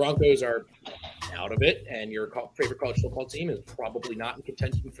 The Broncos are out of it, and your favorite college football team is probably not in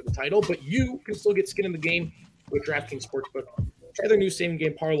contention for the title, but you can still get skin in the game with DraftKings Sportsbook. Try their new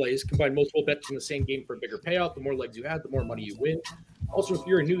same-game parlays. Combine multiple bets in the same game for a bigger payout. The more legs you add, the more money you win. Also, if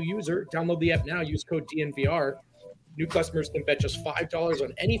you're a new user, download the app now. Use code DNVR. New customers can bet just $5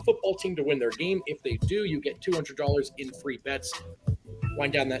 on any football team to win their game. If they do, you get $200 in free bets.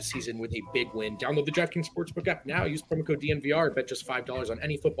 Wind down that season with a big win. Download the DraftKings Sportsbook app now. Use promo code DNVR. Bet just $5 on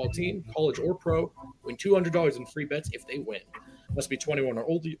any football team, college or pro. Win $200 in free bets if they win. Must be 21 or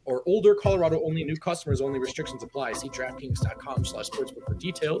older. Colorado only. New customers only. Restrictions apply. See DraftKings.com/sportsbook for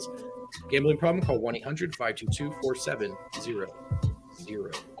details. Gambling problem? Call 1-800-522-4700.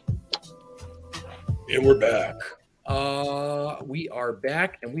 And we're back. We are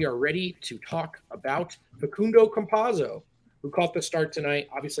back, and we are ready to talk about Facundo Campazzo, who caught the start tonight.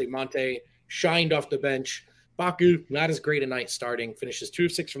 Obviously, Monte shined off the bench. Facu, not as great a night starting. Finishes 2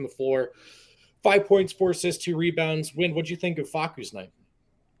 of 6 from the floor. 5 points, 4 assists, 2 rebounds. Win, what'd you think of Facu's night?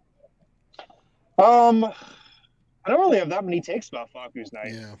 I don't really have that many takes about Facu's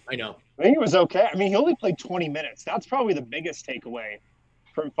night. Yeah, I know. I think it was okay. I mean, he only played 20 minutes. That's probably the biggest takeaway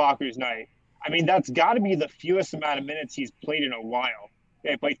from Facu's night. I mean, that's got to be the fewest amount of minutes he's played in a while.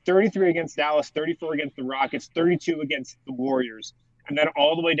 He played 33 against Dallas, 34 against the Rockets, 32 against the Warriors, and then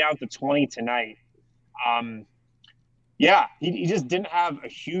all the way down to 20 tonight. Yeah, he just didn't have a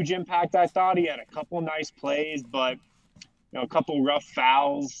huge impact. I thought he had a couple nice plays, but a couple rough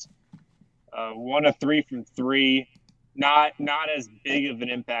fouls. 1 of 3 from 3. Not as big of an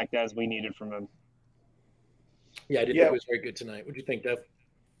impact as we needed from him. Yeah, I didn't think it was very good tonight. What do you think, Dev?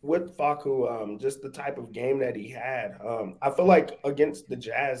 With Facu, just the type of game that he had, I feel like against the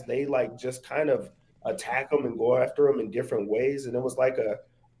Jazz, they like just kind of attack him and go after him in different ways. And it was like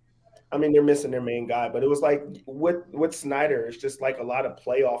they're missing their main guy, but it was like with Snyder, it's just like a lot of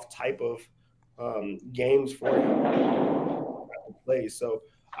playoff type of games for him to play. So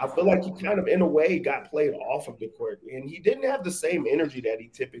I feel like he kind of, in a way, got played off of the court, and he didn't have the same energy that he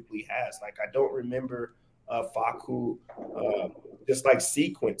typically has. Like, I don't remember Facu just like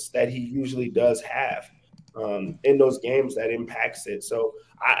sequence that he usually does have in those games that impacts it. So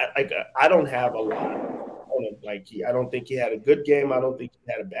I don't have a lot. I don't think he had a good game. I don't think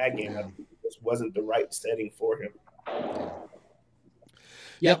he had a bad game. I think it just wasn't the right setting for him.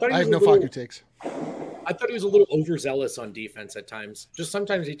 Yeah, I have no Facu takes. I thought he was a little overzealous on defense at times. Just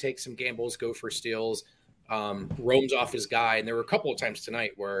sometimes he takes some gambles, go for steals, roams off his guy. And there were a couple of times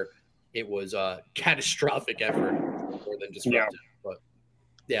tonight where it was a catastrophic effort more than disruptive. Yeah. But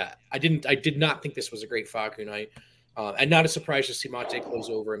yeah, I did not think this was a great Facu night. And not a surprise to see Monte close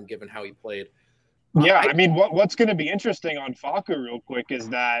over him given how he played. Yeah, what's going to be interesting on Facu real quick is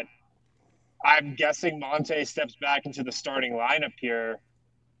that I'm guessing Monte steps back into the starting lineup here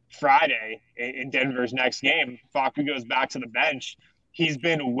Friday in Denver's next game. Facu goes back to the bench. He's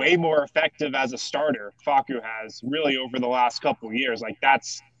been way more effective as a starter. Facu has really over the last couple of years. Like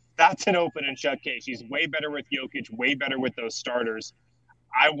that's an open and shut case. He's way better with Jokic, way better with those starters.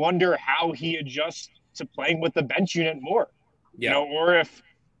 I wonder how he adjusts to playing with the bench unit more. Yeah. Or if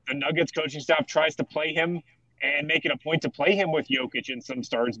the Nuggets coaching staff tries to play him and make it a point to play him with Jokic in some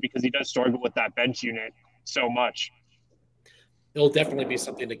starts because he does struggle with that bench unit so much. It'll definitely be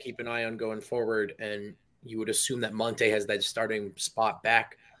something to keep an eye on going forward, and you would assume that Monte has that starting spot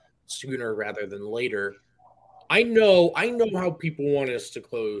back sooner rather than later. I know how people want us to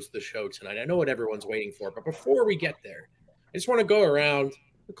close the show tonight. I know what everyone's waiting for, but before we get there, I just want to go around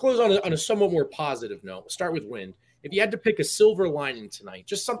and close on a somewhat more positive note. We'll start with Wind. If you had to pick a silver lining tonight,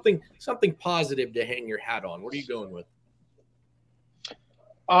 just something positive to hang your hat on, what are you going with?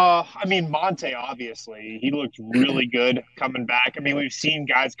 Monte, obviously, he looked really good coming back. We've seen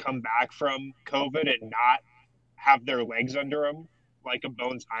guys come back from COVID and not have their legs under them, like a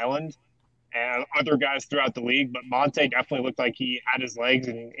Bones Highland, and other guys throughout the league. But Monte definitely looked like he had his legs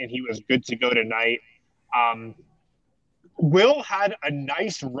and he was good to go tonight. Will had a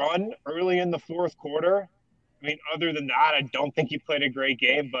nice run early in the fourth quarter. Other than that, I don't think he played a great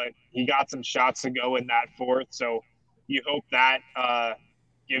game, but he got some shots to go in that fourth. So you hope that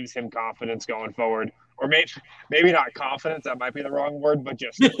gives him confidence going forward. Or maybe not confidence, that might be the wrong word, but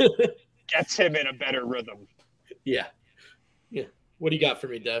just gets him in a better rhythm. Yeah. What do you got for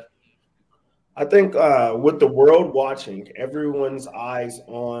me, Dev? I think with the world watching, everyone's eyes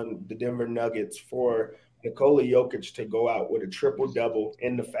on the Denver Nuggets for Nikola Jokic to go out with a triple-double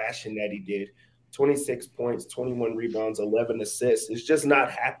in the fashion that he did. 26 points, 21 rebounds, 11 assists. It's just not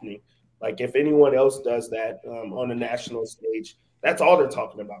happening. Like, if anyone else does that on the national stage, that's all they're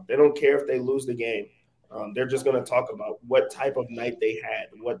talking about. They don't care if they lose the game. They're just going to talk about what type of night they had,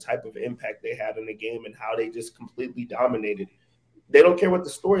 what type of impact they had in the game, and how they just completely dominated. They don't care what the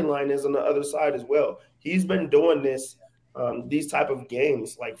storyline is on the other side as well. He's been doing this, these type of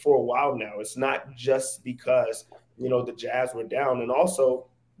games, like, for a while now. It's not just because, the Jazz were down. And also,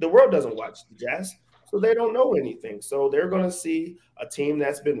 the world doesn't watch the Jazz, so they don't know anything. So they're going to see a team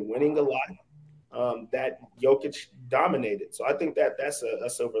that's been winning a lot, that Jokic dominated. So I think that's a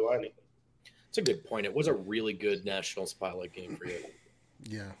silver lining. It's a good point. It was a really good national spotlight game for you.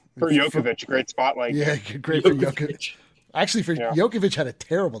 Yeah. For Jokic, great spotlight. Yeah, great for Jokic. Actually, Jokic had a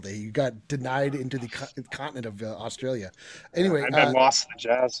terrible day. He got denied into the continent of Australia. Anyway. And then lost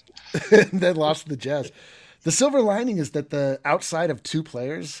to the Jazz. The silver lining is that the outside of two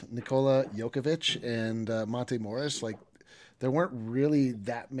players, Nikola Jokic and Monte Morris, there weren't really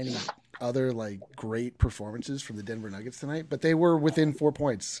that many other great performances from the Denver Nuggets tonight, but they were within 4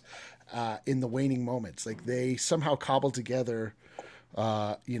 points in the waning moments. They somehow cobbled together,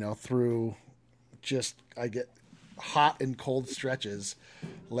 through just hot and cold stretches,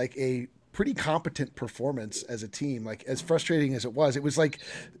 a pretty competent performance as a team. As frustrating as it was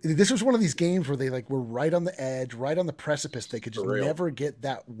this was one of these games where they were right on the edge, right on the precipice. They could just never get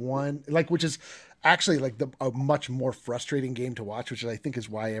that one, which is actually a much more frustrating game to watch, which I think is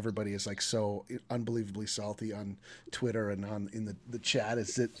why everybody is so unbelievably salty on Twitter and in the chat,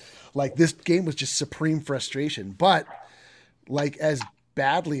 is that this game was just supreme frustration. But like as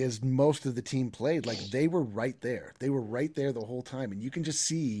badly as most of the team played. Like they were right there. They were right there the whole time. And you can just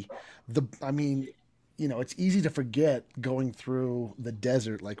see it's easy to forget going through the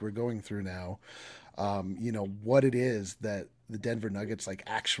desert like we're going through now, what it is that the Denver Nuggets like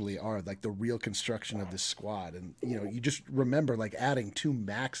actually are, like the real construction of this squad. And, you just remember like adding 2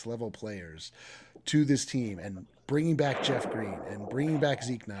 max level players to this team and bringing back Jeff Green and bringing back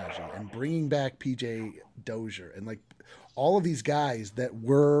Zeke Naji and bringing back PJ Dozier and like all of these guys that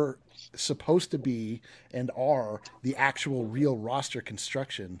were supposed to be and are the actual real roster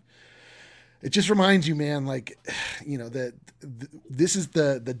construction. It just reminds you, man, like, that this is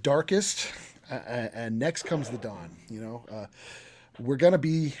the darkest, and next comes the dawn. We're gonna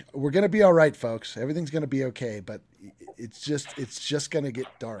be all right, folks. Everything's gonna be okay, but it's just gonna get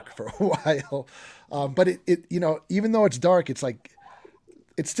dark for a while. But it even though it's dark, it's like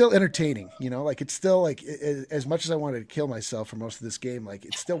it's still entertaining. Like it's still like as much as I wanted to kill myself for most of this game, like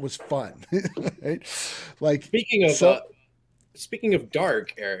it still was fun. Right? Like Speaking of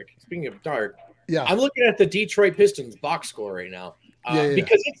dark, Eric. Yeah, I'm looking at the Detroit Pistons box score right now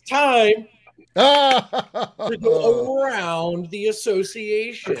because it's time to go around the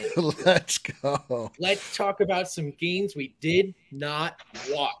association. Let's go. Let's talk about some games we did not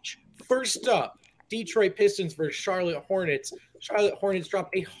watch. First up, Detroit Pistons versus Charlotte Hornets. Charlotte Hornets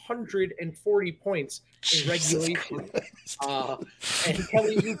dropped 140 points in regulation. And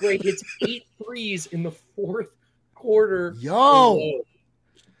Kelly Oubre hits 8 threes in the fourth quarter. Yo,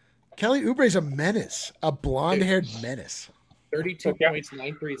 Kelly Oubre's a menace, a blonde-haired menace. 32 points,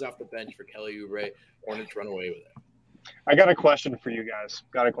 9 threes off the bench for Kelly Oubre. Hornets run away with it. I got a question for you guys.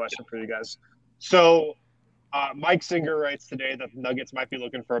 So Mike Singer writes today that the Nuggets might be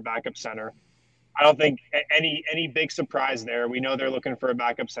looking for a backup center. I don't think any big surprise there. We know they're looking for a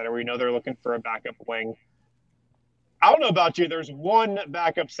backup center. We know they're looking for a backup wing. I don't know about you. There's one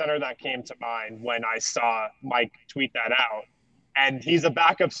backup center that came to mind when I saw Mike tweet that out, and he's a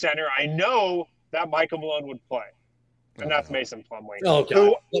backup center I know that Michael Malone would play, and that's Mason Plumlee. Oh,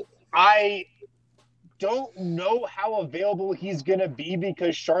 God. Who I don't know how available he's going to be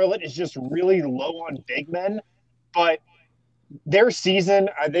because Charlotte is just really low on big men, but their season,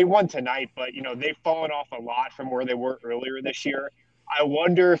 they won tonight, but, they've fallen off a lot from where they were earlier this year. I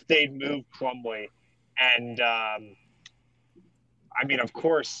wonder if they'd move Plumlee. And, of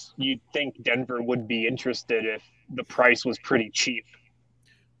course, you'd think Denver would be interested if the price was pretty cheap.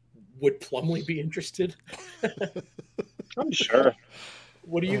 Would Plumlee be interested? I'm sure.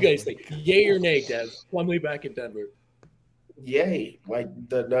 What do you guys think? Yay or nay, Dev? Plumlee back in Denver. Yay. Like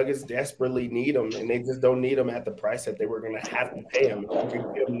the Nuggets desperately need him, and they just don't need him at the price that they were going to have to pay him. If you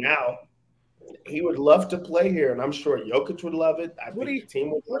could get him now, he would love to play here, and I'm sure Jokic would love it. I think the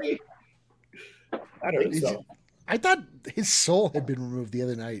team would love it. I don't think so. I thought his soul had been removed the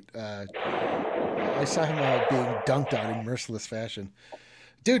other night. I saw him being dunked on in merciless fashion.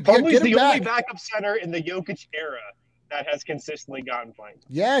 Dude, Plumlee's get him the back. only backup center in the Jokic era that has consistently gotten playing.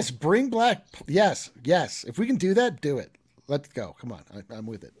 Yes, bring black. Yes. If we can do that, do it. Let's go. Come on. I'm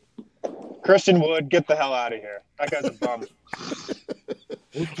with it. Christian Wood, get the hell out of here. That guy's a bum.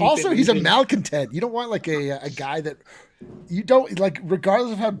 Also, he's a malcontent. You don't want like a guy that you don't like,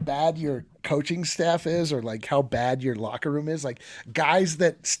 regardless of how bad your coaching staff is or like how bad your locker room is, like guys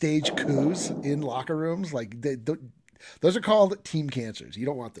that stage coups in locker rooms, like those are called team cancers. You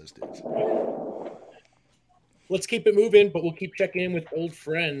don't want those dudes. Let's keep it moving, but we'll keep checking in with old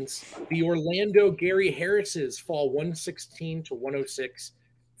friends. The Orlando Gary Harrises fall 116-106.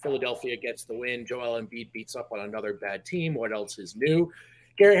 Philadelphia gets the win. Joel Embiid beats up on another bad team. What else is new?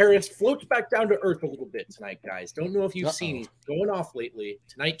 Gary Harris floats back down to earth a little bit tonight, guys. Don't know if you've seen. He's going off lately.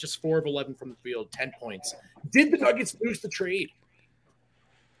 Tonight, just 4 of 11 from the field, 10 points. Did the Nuggets lose the trade?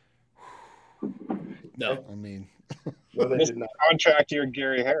 No. I mean, No, they This did not. contract year,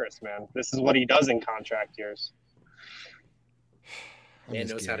 Gary Harris, man. This is what he does in contract years. Man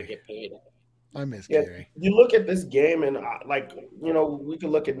knows how to get paid. I miss Yeah, Gary. you look at this game and we can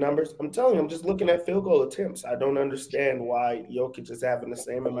look at numbers. I'm telling you, I'm just looking at field goal attempts. I don't understand why Jokic is having the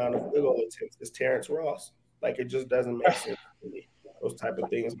same amount of field goal attempts as Terrence Ross. Like, it just doesn't make sense to me. Those type of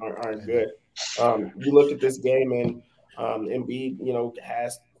things aren't good. You look at this game and Embiid,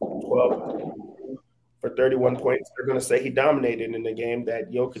 has 12 for 31 points. They're going to say he dominated in the game,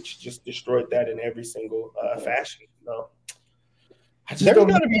 that Jokic just destroyed that in every single fashion. No. There's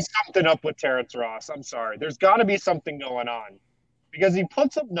got to be something up with Terrence Ross. I'm sorry. There's got to be something going on because he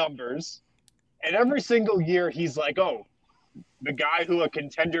puts up numbers, and every single year he's like, oh, the guy who a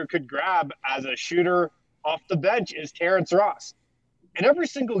contender could grab as a shooter off the bench is Terrence Ross. And every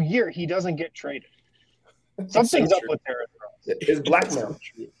single year he doesn't get traded. Something's up with Terrence Ross. It's blackmail.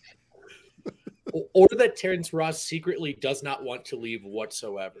 Or that Terrence Ross secretly does not want to leave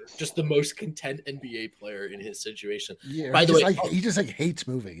whatsoever. Just the most content NBA player in his situation. Yeah, By the way, he just like hates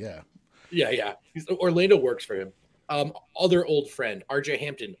moving. Yeah. Yeah. Orlando works for him. Other old friend, RJ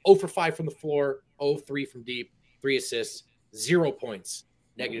Hampton, 0 for 5 from the floor, 0-3 from deep, 3 assists, 0 points,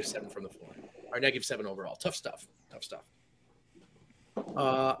 -7 from the floor, or -7 overall. Tough stuff.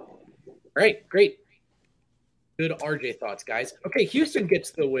 Great. Good RJ thoughts, guys. Okay, Houston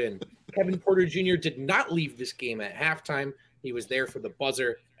gets the win. Kevin Porter Jr. did not leave this game at halftime. He was there for the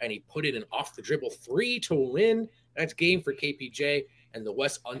buzzer, and he put in an off-the-dribble 3 to win. That's game for KPJ, and the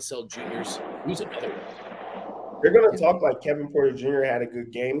West Unseld Juniors lose another one. They're gonna talk like Kevin Porter Jr. had a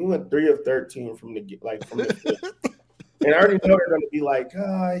good game. He went 3 of 13 from the field. And I already know they're gonna be like,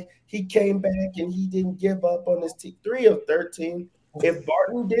 he came back and he didn't give up on his team. 3 of 13. If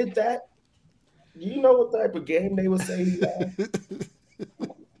Barton did that, do you know what type of game they would say he had?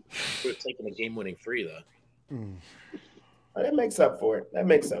 Would have taken a game-winning 3, though. That makes up for it.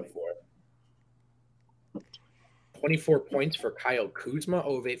 24 points for Kyle Kuzma,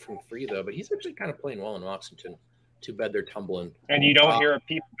 0 of 8 from 3, though. But he's actually kind of playing well in Washington. Too bad they're tumbling. And you don't hear a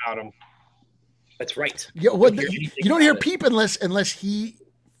peep about him. That's right. Yeah, you don't hear peep unless he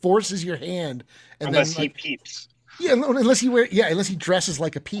forces your hand. And unless then, he peeps. Yeah, unless he dresses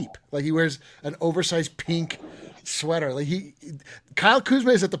like a peep. Like he wears an oversized pink sweater. Like Kyle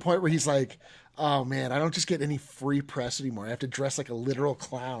Kuzma is at the point where he's like, oh man, I don't just get any free press anymore. I have to dress like a literal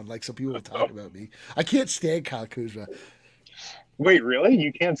clown, like some people will talk about me. I can't stand Kyle Kuzma. Wait, really?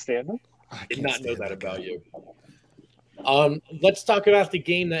 You can't stand him? I did not know that about you. Let's talk about the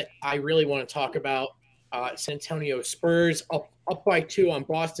game that I really want to talk about. San Antonio Spurs up by 2 on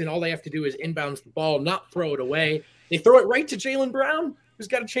Boston. All they have to do is inbounds the ball, not throw it away. They throw it right to Jaylen Brown, who's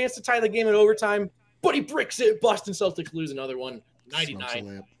got a chance to tie the game in overtime, but he bricks it. Boston Celtics lose another one,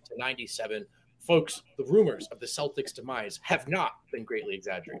 99-97. Folks, the rumors of the Celtics' demise have not been greatly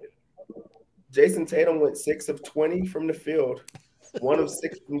exaggerated. Jason Tatum went 6 of 20 from the field, 1 of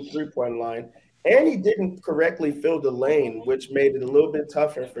 6 from the three-point line, and he didn't correctly fill the lane, which made it a little bit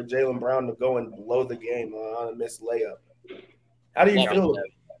tougher for Jaylen Brown to go and blow the game on a missed layup. How do you feel?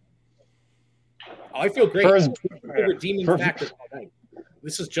 I feel great. Redeeming factor all night.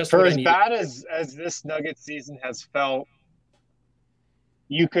 This is just for as bad as this Nuggets season has felt.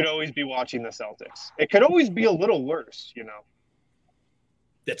 You could always be watching the Celtics. It could always be a little worse, you know.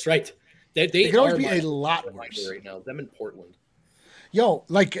 That's right. They could always be a lot worse right now. Them in Portland. Yo,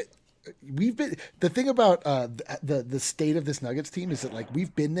 like we've been. The thing about the state of this Nuggets team is that like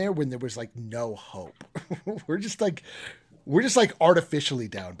we've been there when there was like no hope. We're just like artificially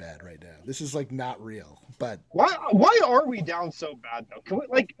down bad right now. This is like not real. But why are we down so bad though? Can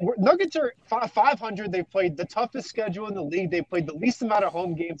we, Nuggets are 500. They've played the toughest schedule in the league. They played the least amount of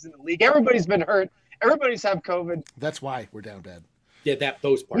home games in the league. Everybody's been hurt. Everybody's had COVID. That's why we're down bad. Yeah,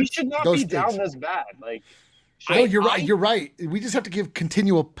 those parts. We should not be down this bad. You're right. We just have to give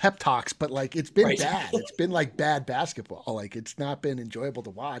continual pep talks, but like it's been bad. It's been like bad basketball. Like it's not been enjoyable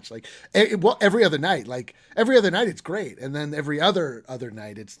to watch. Like every other night, it's great, and then every other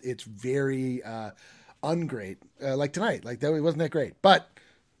night it's very ungreat. Like tonight, like that wasn't that great, but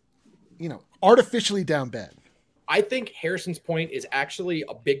artificially down bad. I think Harrison's point is actually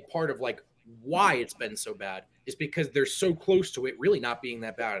a big part of like why it's been so bad is because they're so close to it really not being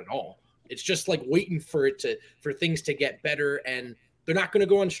that bad at all. It's just like waiting for things to get better, and they're not going to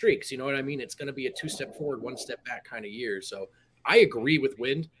go on streaks. You know what I mean? It's going to be a 2-step forward, 1-step back kind of year. So I agree with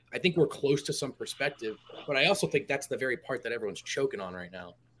Wind. I think we're close to some perspective, but I also think that's the very part that everyone's choking on right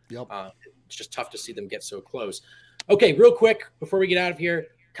now. Yep. It's just tough to see them get so close. Okay, real quick before we get out of here,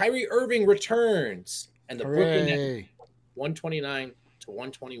 Kyrie Irving returns, and the Brooklyn Nets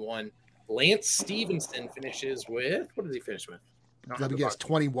 129-121. Lance Stevenson finishes with what does he finish with? Let me guess,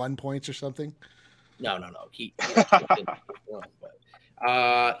 21 points or something? No. He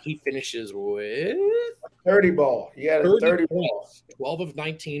finishes with 30 ball. He had 30 balls. 12 of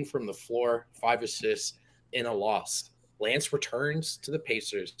 19 from the floor, 5 assists in a loss. Lance returns to the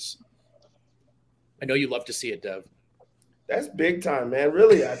Pacers. I know you love to see it, Dev. That's big time, man.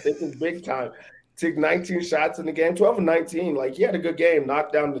 Really, I think it's big time. Took 19 shots in the game, 12 of 19. Like, he had a good game.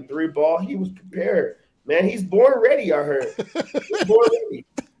 Knocked down the 3 ball. He was prepared. Man, he's born ready, I heard. He's born ready.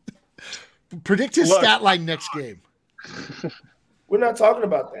 Predict his stat line next game. We're not talking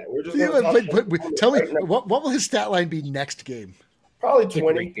about that. We're just tell me, what will his stat line be next game? Probably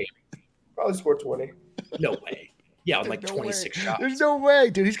 20. Probably score 20. No way. Yeah, on like 26 shots. There's no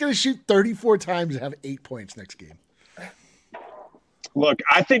way, dude. He's going to shoot 34 times and have 8 points next game. Look,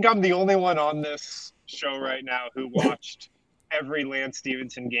 I think I'm the only one on this show right now who watched every Lance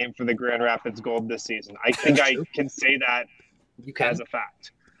Stevenson game for the Grand Rapids Gold this season. I think I can say that as a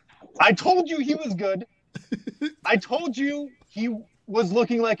fact. I told you he was good. I told you he was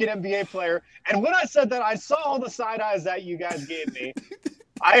looking like an NBA player. And when I said that, I saw all the side eyes that you guys gave me.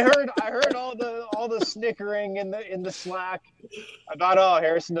 I heard all the snickering in the Slack about,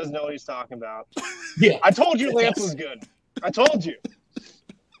 Harrison doesn't know what he's talking about. Yeah. I told you Lance was good. I told you.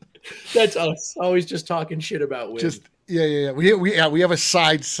 That's us. Always just talking shit about Win. Yeah. We have a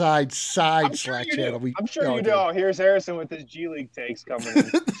side Slack channel. I'm sure you do. Here's Harrison with his G League takes coming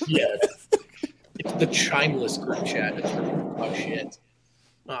in. Yeah. It's the chimeless group chat. It's oh shit.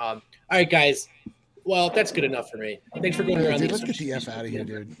 All right, guys. Well, that's good enough for me. Thanks for going around. Dude, let's get the F out of here,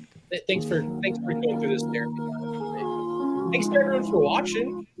 dude. Thanks for going through this therapy. Thanks to everyone for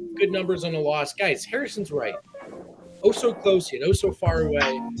watching. Good numbers on a loss, guys. Harrison's right. Oh, so close yet oh so far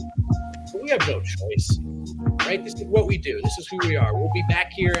away. But we have no choice, right? This is what we do. This is who we are. We'll be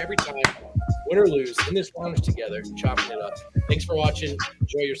back here every time, win or lose, in this lounge together, chopping it up. Thanks for watching.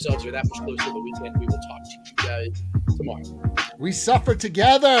 Enjoy yourselves. You're that much closer to the weekend. We will talk to you guys tomorrow. We suffer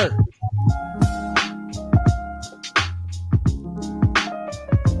together.